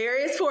 40.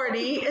 Barry is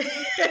 40. And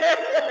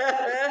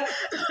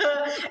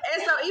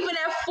so even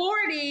at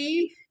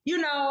 40, you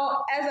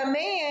know, as a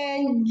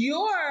man,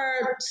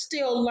 you're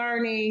still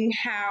learning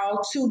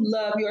how to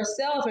love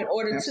yourself in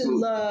order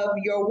Absolutely. to love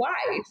your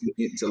wife.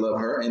 To love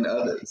her and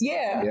others.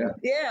 Yeah.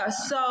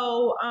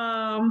 So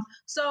I'm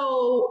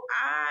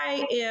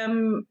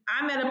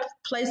at a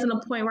place and a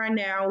point right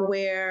now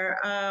where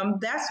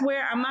that's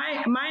where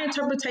my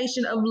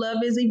interpretation of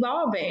love is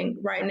evolving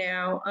right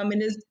now.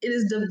 It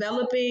is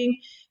developing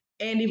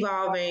and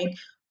evolving.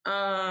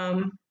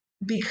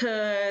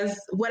 Because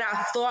what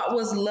I thought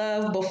was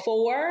love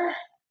before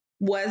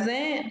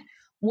wasn't.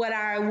 What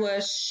I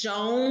was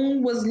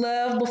shown was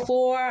love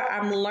before,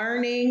 I'm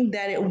learning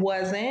that it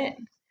wasn't.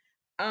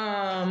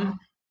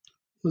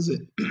 Was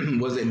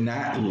it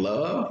not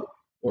love,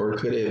 or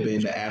could it have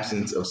been the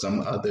absence of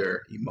some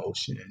other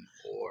emotion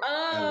or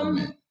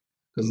element?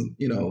 Because,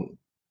 you know,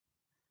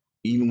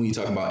 even when you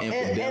talk about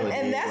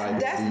infidelity, do you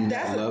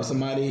not love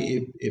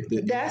somebody if the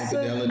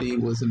infidelity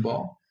was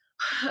involved?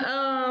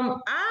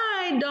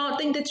 I don't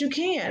think that you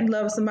can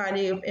love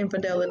somebody if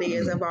infidelity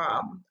is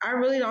involved. I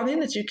really don't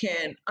think that you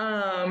can.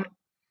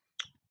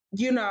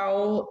 You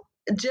know,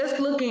 just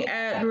looking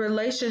at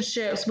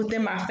relationships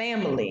within my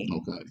family,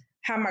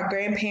 how my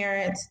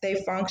grandparents, they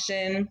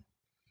function,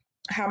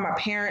 how my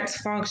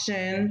parents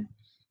function.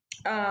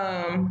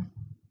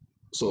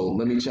 So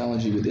let me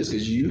challenge you with this,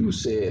 because you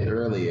said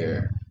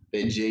earlier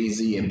that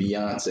Jay-Z and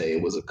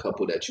Beyonce was a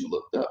couple that you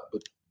looked up,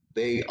 but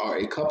they are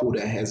a couple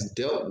that has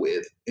dealt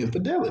with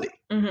infidelity.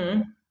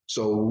 Mm-hmm.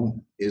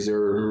 So is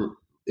there a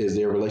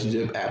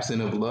relationship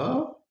absent of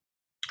love?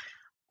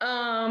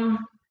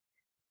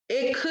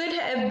 It could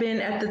have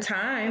been at the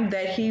time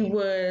that he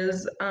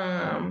was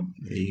out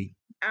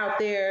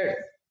there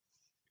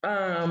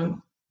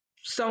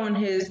sowing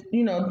his,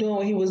 you know, doing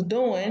what he was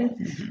doing.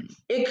 Mm-hmm.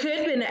 It could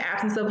have been the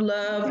absence of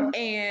love,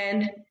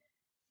 and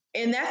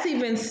that's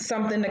even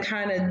something to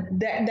kind of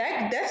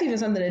that's even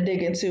something to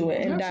dig into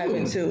and dive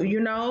into, you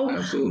know.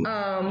 Absolutely.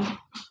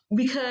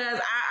 Because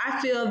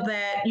I feel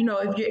that, you know,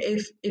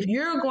 if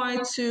you're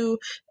going to,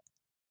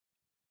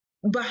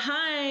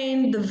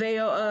 behind the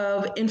veil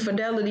of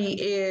infidelity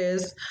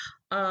is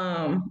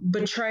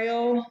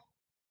betrayal,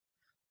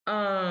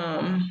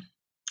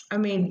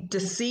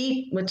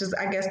 deceit, which is,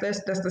 I guess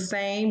that's the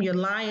same. You're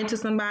lying to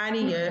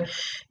somebody,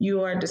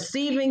 you are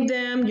deceiving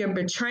them, you're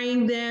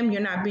betraying them,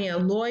 you're not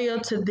being loyal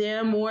to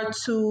them or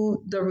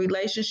to the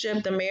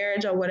relationship, the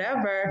marriage, or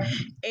whatever.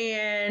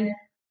 And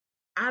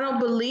I don't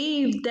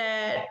believe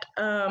that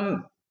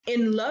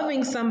in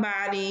loving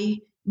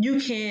somebody you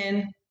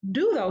can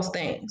do those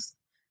things.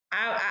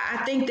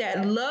 I think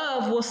that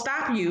love will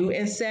stop you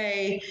and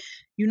say,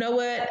 you know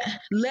what,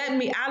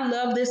 I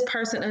love this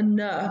person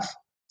enough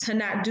to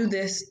not do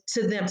this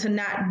to them, to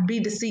not be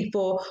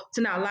deceitful,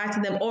 to not lie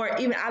to them, or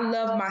even I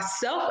love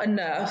myself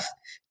enough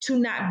to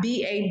not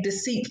be a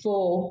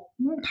deceitful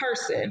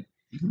person.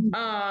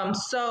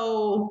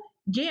 So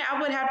yeah,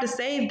 I would have to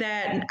say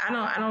that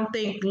I don't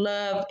think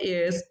love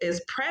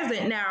is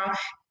present now.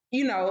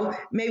 You know,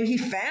 maybe he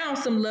found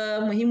some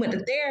love when he went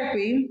to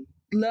therapy,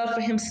 love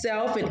for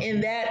himself, and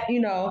in that, you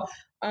know,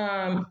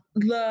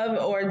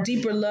 love or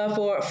deeper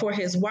love for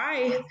his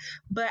wife.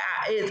 But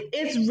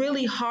it's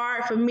really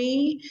hard for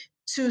me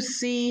to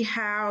see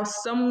how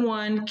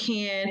someone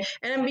can,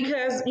 and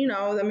because, you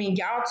know, I mean,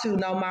 y'all two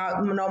know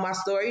my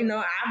story. You know,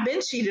 I've been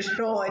cheated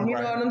on. You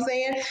know what I'm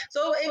saying?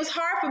 So it was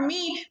hard for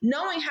me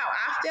knowing how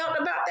I felt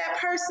about that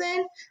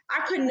person.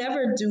 I could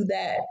never do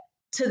that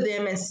to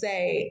them and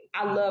say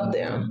I love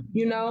them,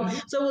 you know.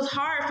 So it was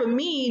hard for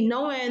me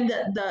knowing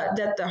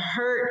that the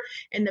hurt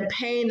and the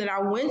pain that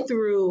I went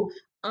through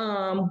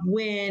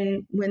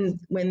when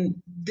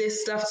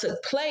this stuff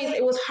took place.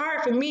 It was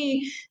hard for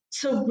me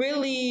to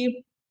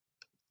really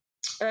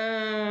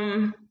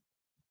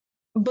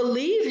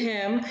believe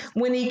him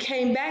when he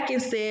came back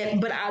and said,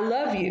 "But I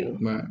love you."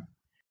 Right.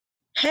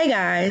 Hey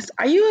guys,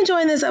 are you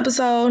enjoying this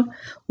episode?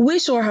 We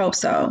sure hope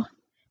so.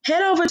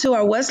 Head over to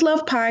our What's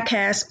Love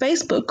Podcast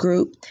Facebook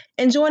group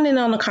and join in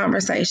on the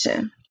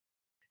conversation.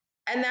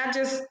 And not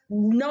just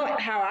knowing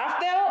how I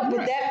felt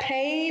with that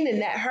pain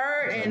and that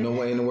hurt, and no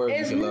way in the world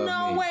there's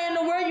no way in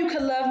the world you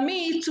could love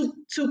me to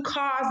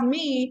cause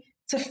me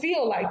to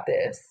feel like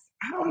this.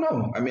 I don't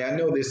know. I mean, I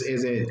know this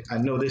isn't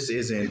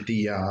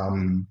the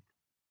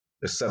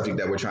subject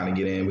that we're trying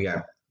to get in. We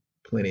got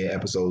plenty of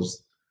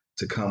episodes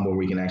to come where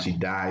we can actually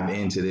dive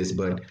into this,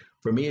 but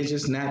for me, it's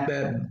just not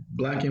that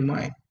black and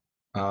white.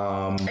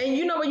 And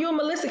you know what, you and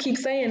Melissa keep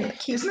saying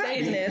this.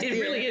 It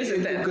really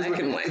isn't that black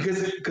and white.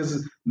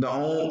 Because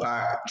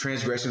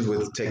transgressions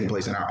with taking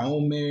place in our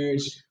own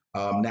marriage,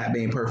 not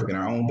being perfect in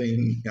our own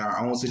thing, in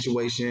our own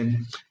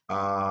situation,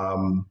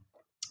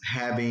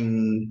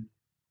 having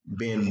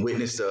been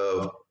witness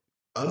of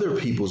other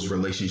people's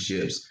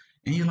relationships,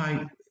 and you're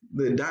like,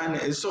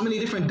 there's so many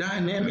different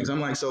dynamics. I'm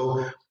like,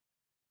 so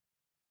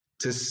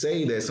to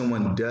say that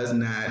someone does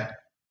not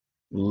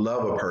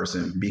love a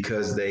person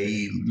because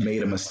they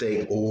made a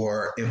mistake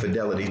or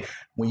infidelity,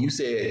 when you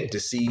said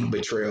deceit,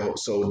 betrayal,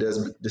 so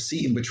does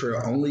deceit and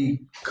betrayal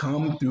only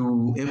come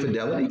through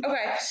infidelity?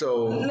 Okay,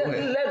 so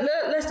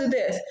let's do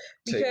this,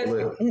 because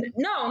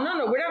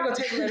no, we're not going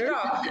to take it at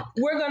all.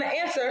 We're going to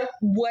answer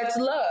what's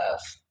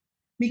love,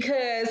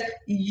 because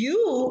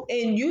you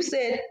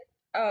said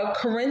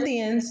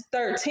Corinthians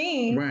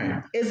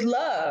 13 is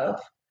love.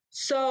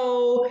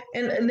 So,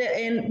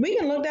 and we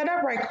can look that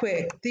up right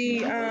quick.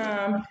 You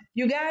got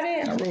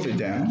it? I wrote it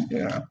down.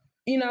 Yeah.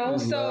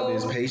 Love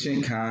is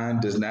patient, kind,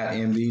 does not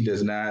envy,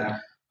 does not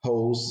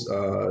host,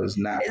 is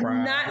not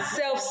proud, not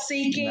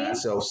self-seeking. Not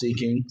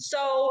self-seeking.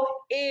 So,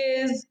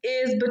 is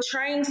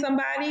betraying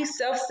somebody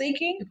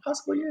self-seeking?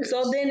 Possibly, yes.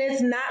 So then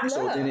it's not love.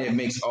 So then it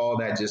makes all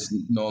that just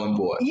null and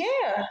void.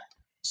 Yeah.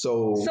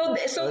 So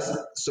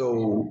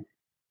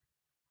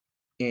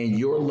in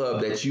your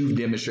love that you've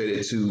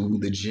demonstrated to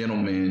the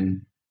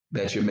gentleman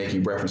that you're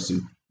making reference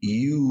to,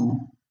 you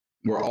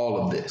were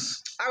all of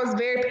this. I was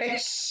very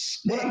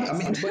patient. Too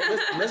patient. But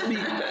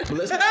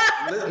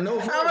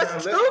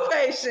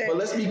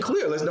let's be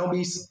clear. Let's don't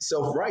be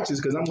self-righteous,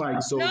 because I'm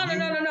like, so. No. I'm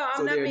not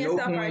being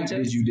self-righteous.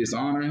 Did you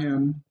dishonor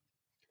him?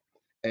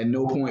 At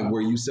no point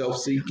were you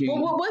self-seeking.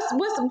 Well, what's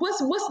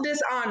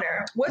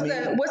dishonor? What's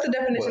the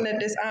definition of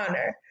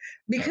dishonor?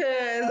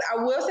 Because I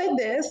will say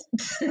this.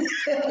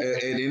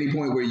 At any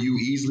point were you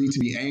easily to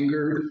be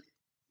angered?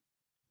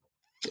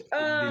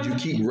 Did you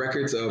keep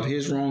records of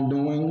his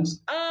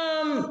wrongdoings?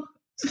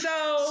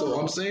 So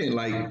I'm saying,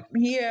 like,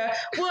 yeah.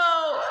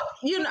 Well,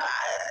 I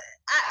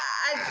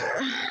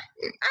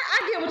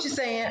get what you're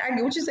saying.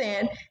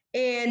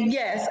 And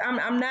yes,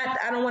 I'm not.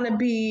 I don't want to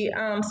be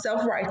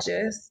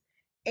self-righteous.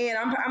 And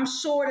I'm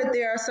sure that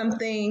there are some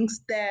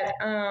things that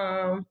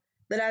I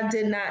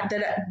did not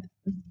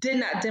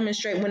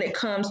demonstrate when it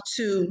comes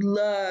to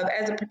love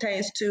as it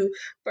pertains to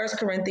 1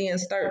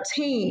 Corinthians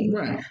 13.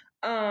 Right.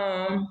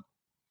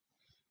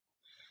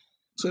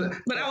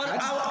 But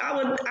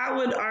I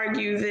would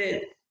argue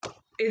that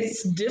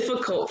it's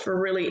difficult for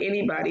really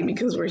anybody,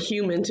 because we're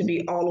human, to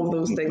be all of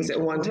those things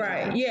at one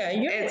time. Right. Yeah.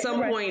 At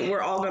some point,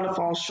 we're all going to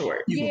fall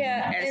short.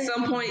 Yeah. At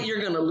some point,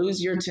 you're going to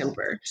lose your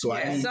temper. So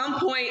at some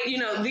point,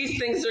 these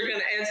things are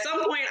going to. At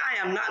some point, I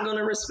am not going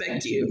to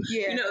respect you.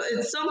 Yeah.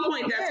 At some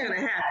point, that's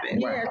going to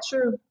happen. Yeah. Right.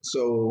 True.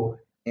 So,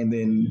 and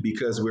then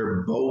because if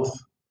we're both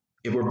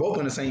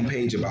on the same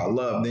page about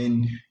love,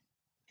 then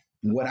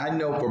what I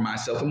know for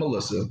myself and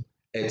Melissa,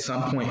 at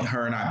some point,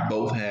 her and I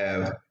both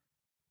have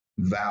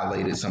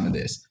violated some of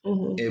this.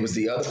 Mm-hmm. It was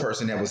the other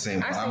person that was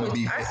saying, well, I'm gonna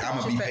be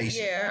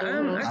patient. Yeah,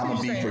 I'm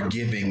gonna be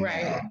forgiving.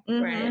 Right.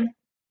 Mm-hmm. Right.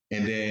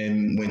 And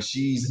then when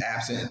she's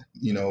absent,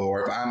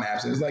 or if I'm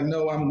absent, it's like,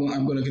 no, I'm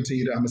going to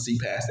continue to. I'm gonna see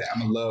past that.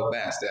 I'm gonna love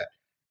past that,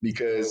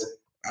 because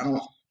I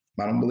don't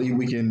believe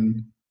we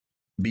can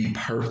be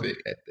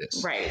perfect at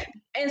this. Right.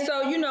 And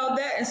so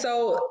that, and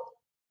so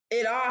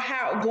it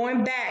all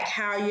going back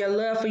how your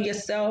love for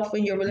yourself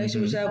and your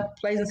relationship with yourself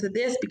plays into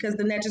this, because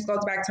then that just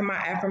goes back to my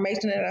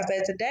affirmation that I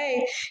said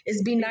today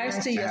is be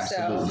nice to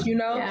yourself. Absolutely.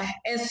 Yeah.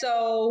 And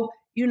so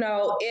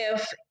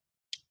if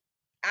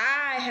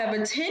I have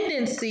a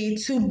tendency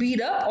to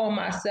beat up on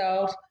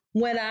myself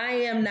when I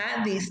am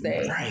not these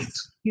things. Right.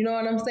 You know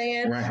what I'm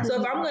saying? Right. So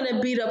if I'm going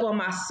to beat up on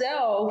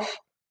myself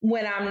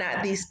when I'm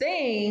not these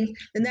things,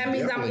 then that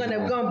means I'm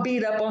gonna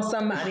beat up on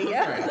somebody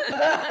else.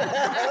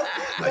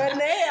 But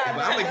now, if I'm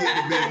gonna get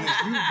the business,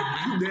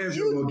 you damn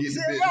sure gonna get the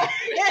business.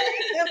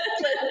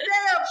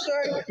 Damn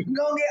sure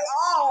gonna get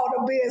all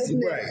the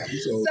business. Right.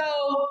 So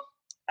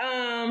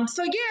I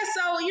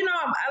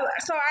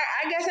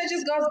guess that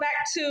just goes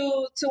back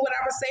to what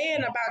I was saying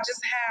about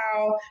just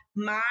how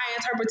my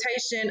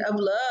interpretation of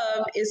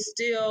love is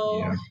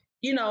still,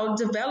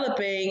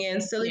 developing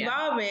and still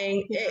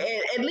evolving,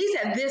 at least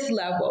at this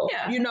level,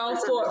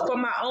 for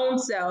my own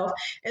self.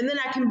 And then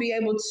I can be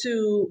able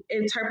to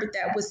interpret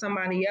that with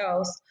somebody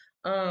else,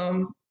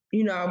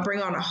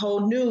 bring on a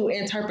whole new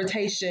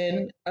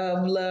interpretation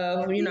of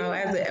love,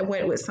 as it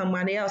went with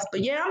somebody else.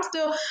 But yeah,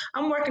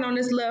 I'm working on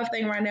this love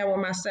thing right now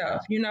with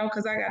myself,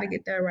 because I got to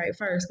get that right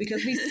first,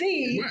 because we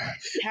see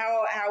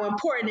how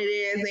important it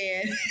is.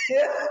 And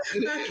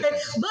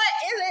but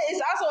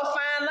it's also a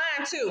fine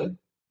line too.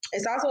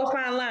 It's also a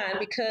fine line,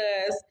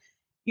 because,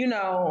 you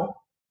don't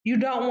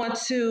want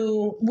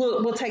to,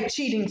 we'll take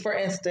cheating, for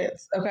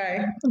instance.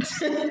 Okay.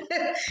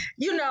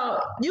 You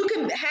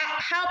can,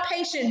 how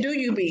patient do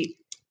you be?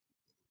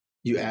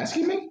 You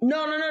asking me?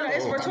 No.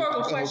 It's a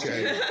rhetorical question.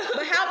 Okay.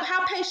 But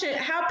how patient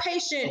are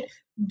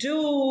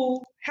you?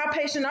 How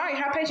patient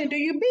do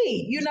you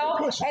be? And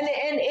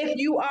if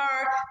you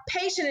are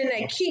patient and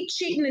they keep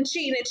cheating,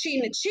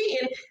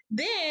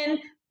 then,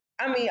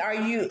 are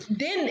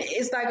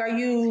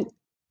you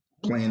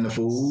playing the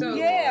fool? So, or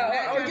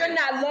you're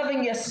not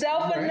loving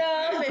yourself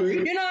enough. And,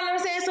 you know what I'm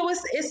saying? So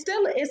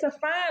it's a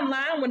fine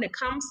line when it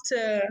comes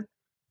to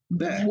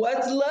that.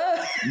 What's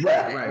love?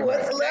 Right.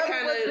 What's love?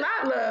 What's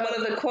not love?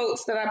 One of the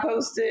quotes that I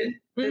posted,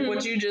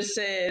 what you just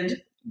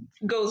said,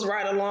 goes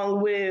right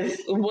along with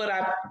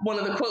one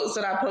of the quotes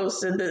that I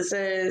posted that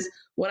says,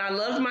 "When I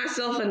loved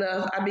myself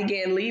enough, I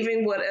began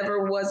leaving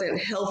whatever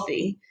wasn't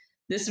healthy.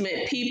 This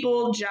meant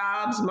people,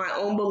 jobs, my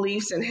own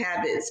beliefs and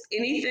habits,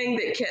 anything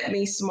that kept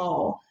me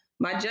small.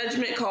 My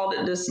judgment called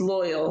it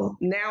disloyal.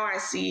 Now I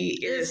see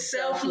it is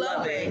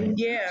self-loving."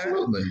 Yeah.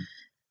 Absolutely.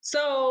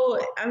 So,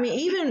 I mean,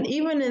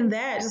 even in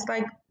that, just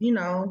like,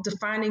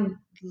 defining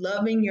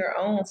loving your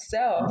own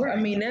self. Right.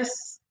 I mean,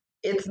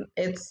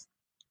 it's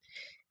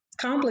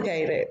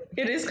complicated.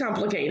 It is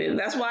complicated.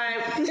 That's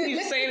why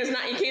you're saying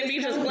you can't be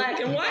just black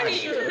and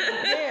white.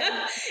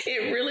 Yeah.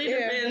 It really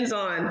depends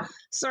on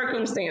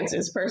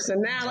circumstances,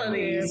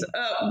 personalities,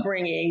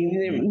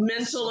 upbringing,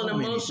 mental and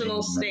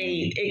emotional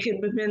state.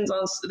 It depends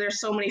on, there's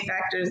so many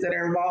factors that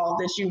are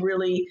involved that you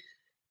really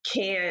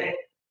can't,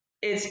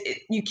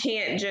 you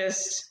can't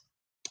just,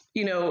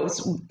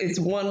 it's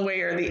one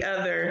way or the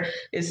other,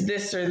 it's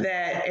this or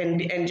that,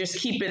 and just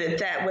keep it at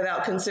that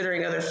without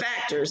considering other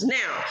factors.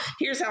 Now,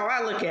 here's how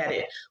I look at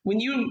it.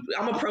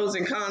 I'm a pros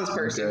and cons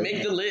person. Okay.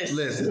 Make the list.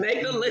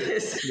 Make the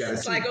list.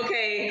 It's like,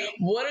 okay,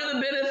 what are the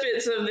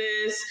benefits of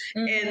this,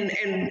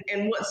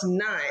 and what's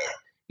not?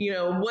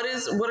 What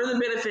are the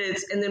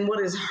benefits, and then what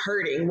is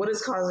hurting? What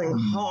is causing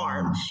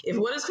harm? If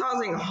what is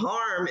causing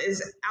harm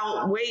is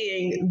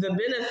outweighing the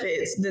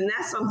benefits, then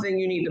that's something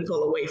you need to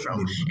pull away from.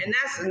 And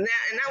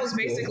that was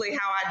basically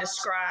how I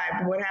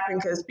described what happened,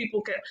 because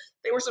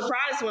they were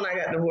surprised when I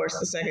got divorced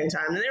the second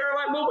time, and they were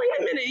like, "Well, wait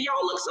a minute,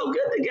 y'all look so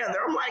good together."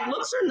 I'm like,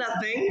 "Looks are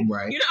nothing,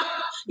 right?"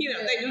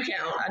 They do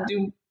count. I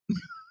do.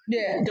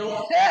 Yeah,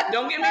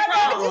 don't get me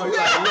wrong.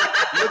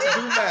 Looks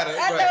do matter.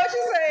 I know what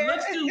you're saying.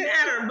 Looks do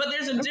matter, but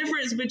there's a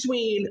difference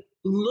between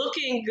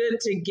looking good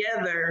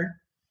together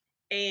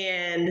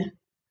and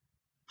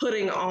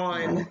putting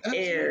on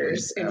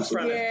airs in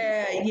front of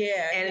people.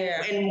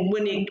 And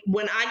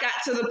when I got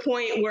to the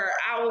point where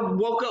I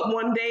woke up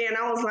one day and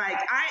I was like,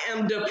 I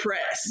am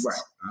depressed.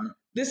 Right.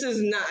 This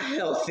is not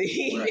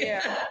healthy. Right.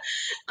 Yeah.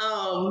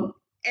 And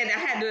I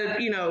had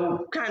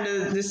to, kind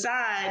of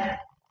decide,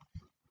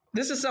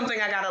 this is something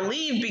I got to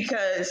leave,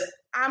 because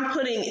I'm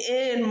putting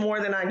in more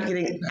than I'm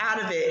getting out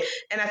of it.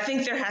 And I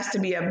think there has to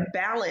be a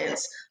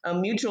balance, a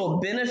mutual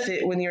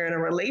benefit when you're in a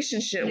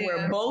relationship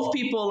where both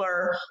people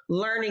are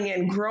learning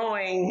and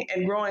growing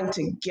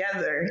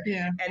together,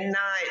 and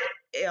not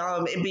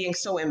it being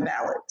so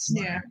imbalanced.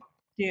 Yeah.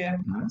 Yeah.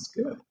 That's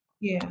good.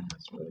 Yeah.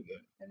 That's really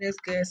good. It is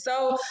good.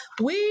 So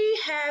we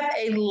have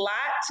a lot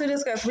to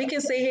discuss. We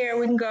can sit here,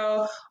 we can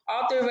go,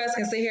 all three of us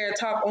can sit here and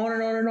talk on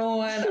and on and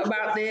on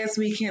about this.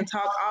 We can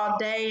talk all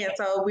day. And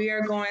so we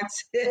are going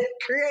to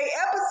create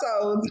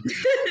episodes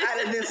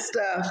out of this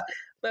stuff.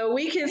 But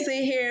we can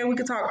sit here and we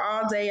can talk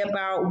all day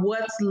about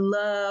what's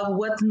love,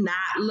 what's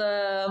not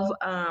love,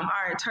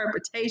 our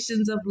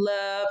interpretations of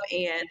love.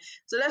 And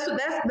so that's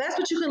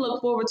what you can look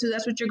forward to.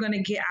 That's what you're going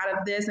to get out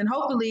of this. And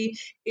hopefully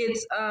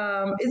it's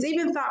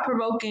even thought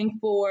provoking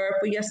for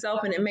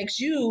yourself, and it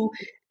makes you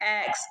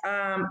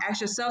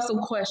ask yourself some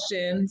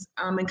questions,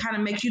 and kind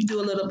of make you do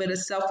a little bit of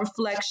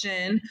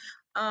self-reflection.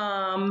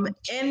 And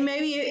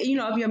maybe, if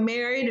you're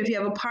married, if you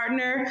have a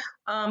partner,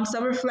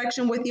 some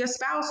reflection with your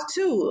spouse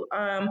too,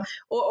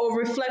 or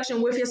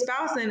reflection with your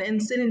spouse,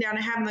 and sitting down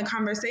and having the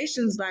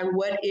conversations like,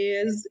 what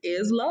is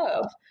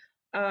love,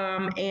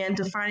 and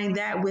defining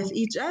that with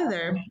each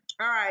other.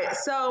 All right.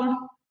 So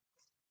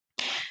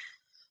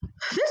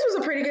this was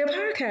a pretty good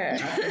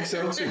podcast. I think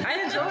so too.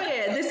 I enjoyed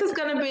it. This is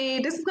gonna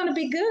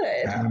be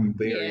good. I'm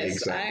very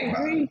excited.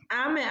 I agree.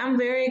 I'm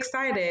very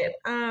excited.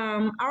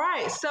 All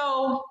right.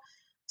 So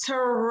to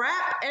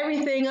wrap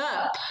everything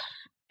up,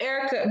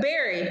 Erica,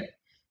 Barry,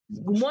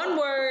 one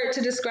word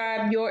to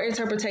describe your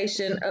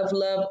interpretation of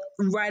love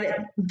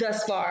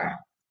thus far.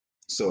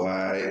 So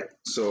I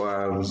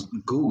was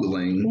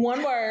Googling.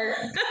 One word.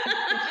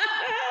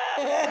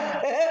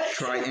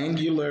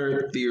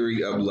 Triangular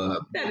theory of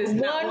love. That is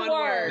not one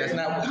word. That's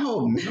not.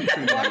 Oh,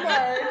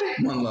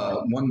 one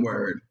word. One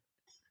word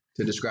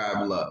to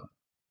describe love.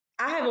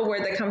 I have a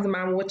word that comes to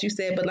mind with what you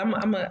said, but I'm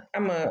a.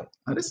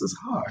 Oh, this is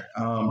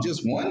hard.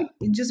 Just one.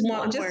 Just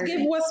one. Just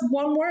give us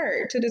one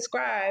word to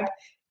describe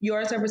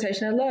your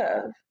interpretation of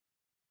love.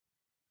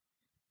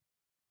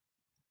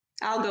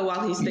 I'll go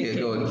while he's thinking.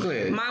 Yeah, go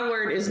ahead. My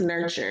word is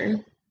nurture.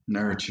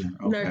 Nurture.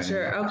 Okay.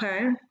 Nurture.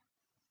 Okay.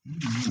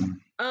 Mm-hmm.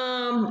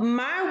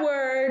 My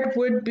word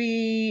would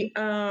be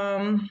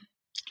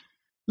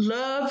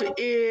love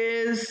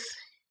is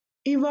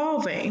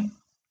evolving.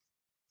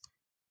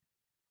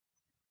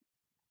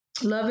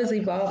 Love is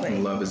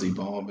evolving. Love is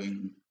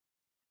evolving.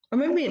 Or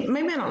maybe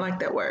I don't like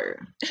that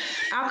word.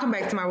 I'll come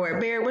back to my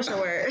word. Barry, what's your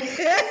word?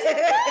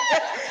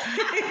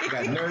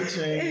 Got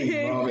nurturing,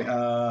 evolving.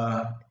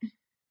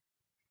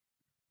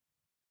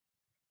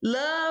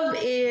 Love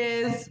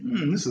is.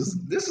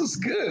 This is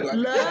good.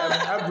 Love.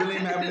 I really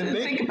haven't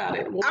to think about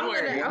it. One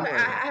word. I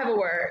have a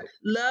word.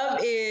 Love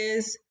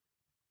is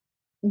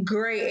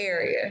gray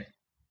area.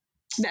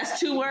 That's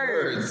 2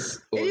 words.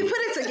 If you put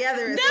it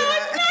together, no,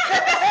 it's not.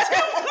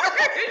 2 words.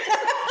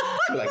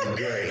 Like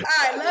gray.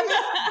 All right,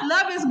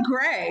 love is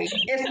gray.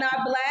 It's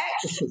not black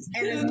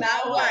and it's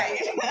not white.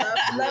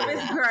 Love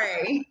is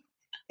gray.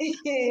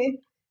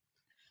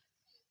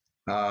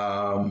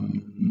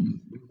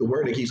 The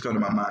word that keeps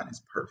coming to my mind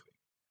is perfect.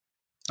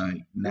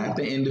 Like, not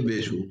the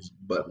individuals,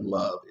 but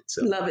love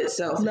itself. Love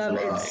itself. Love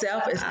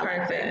itself is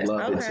perfect.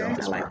 Love itself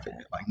is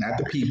perfect. Like, not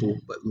the people,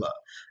 but love.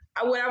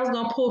 What I was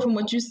going to pull from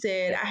what you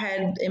said, I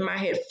had in my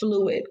head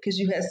fluid, because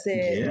you had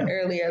said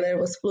earlier that it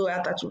was fluid.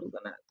 I thought you were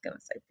going to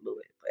say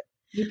fluid, but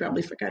you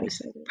probably forgot he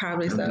said it.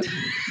 Probably so.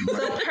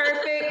 So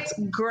perfect,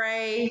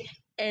 gray,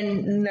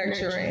 and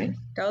nurturing.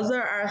 Those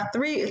are our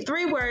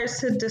three words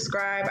to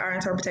describe our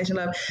interpretation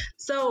of love.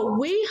 So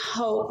we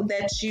hope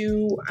that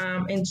you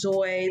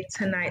enjoyed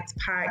tonight's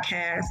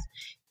podcast.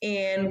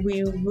 And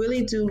we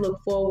really do look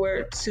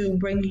forward to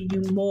bringing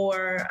you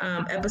more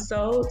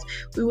episodes.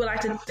 We would like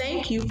to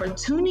thank you for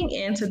tuning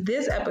in to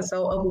this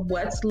episode of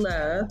What's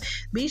Love.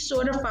 Be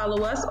sure to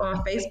follow us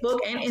on Facebook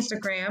and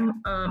Instagram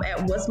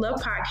at What's Love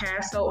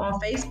Podcast. So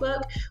on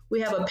Facebook, we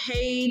have a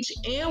page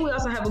and we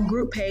also have a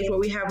group page where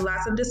we have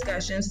lots of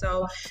discussions.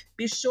 So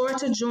be sure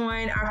to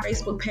join our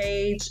Facebook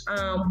page,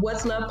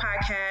 What's Love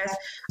Podcast,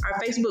 our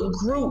Facebook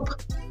group,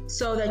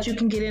 so that you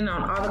can get in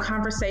on all the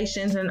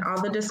conversations and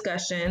all the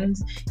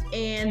discussions.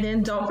 And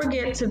then don't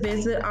forget to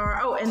visit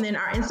and then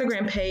our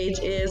Instagram page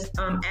is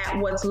at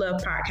What's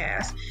Love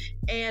Podcast.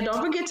 And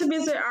don't forget to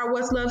visit our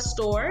What's Love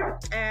store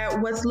at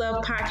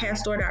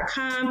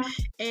what'slovepodcaststore.com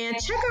and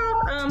check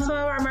out some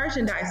of our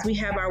merchandise. We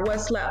have our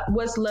What's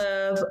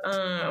Love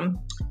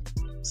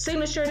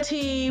signature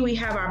tee, we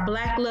have our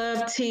Black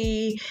Love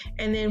tee,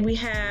 and then we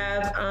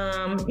have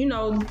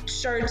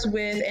shirts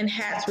with and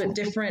hats with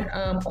different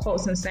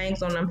quotes and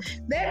sayings on them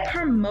that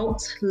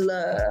promote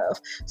love.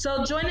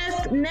 So join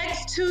us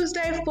next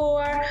Tuesday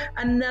for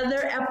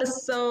another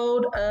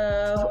episode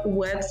of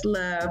What's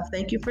Love.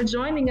 Thank you for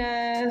joining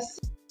us.